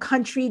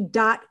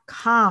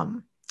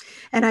unknowncountry.com.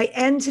 And I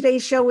end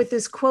today's show with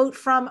this quote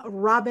from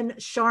Robin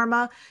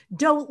Sharma: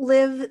 "Don't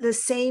live the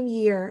same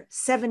year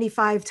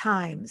 75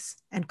 times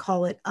and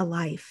call it a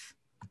life."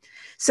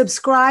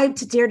 Subscribe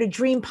to Dare to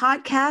Dream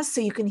podcast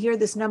so you can hear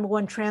this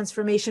 #1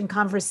 transformation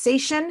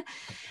conversation.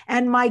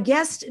 And my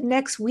guest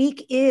next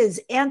week is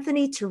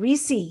Anthony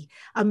Teresi,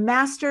 a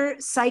master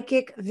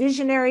psychic,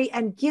 visionary,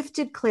 and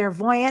gifted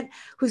clairvoyant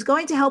who's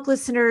going to help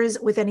listeners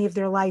with any of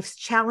their life's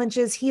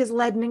challenges. He has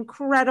led an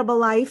incredible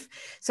life,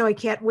 so I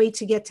can't wait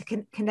to get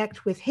to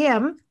connect with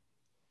him.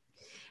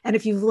 And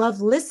if you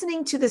love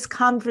listening to this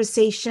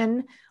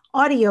conversation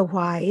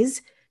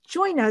audio-wise,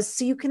 join us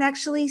so you can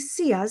actually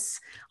see us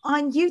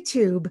on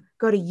YouTube.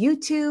 Go to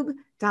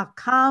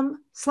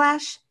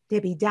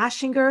youtube.com/Debbi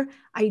Dachinger.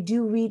 I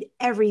do read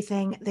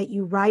everything that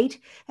you write,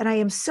 and I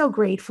am so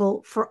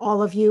grateful for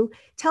all of you.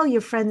 Tell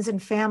your friends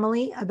and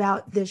family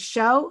about this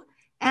show.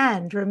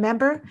 And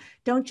remember,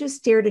 don't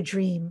just dare to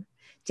dream,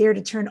 dare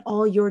to turn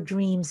all your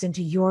dreams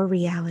into your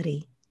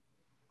reality.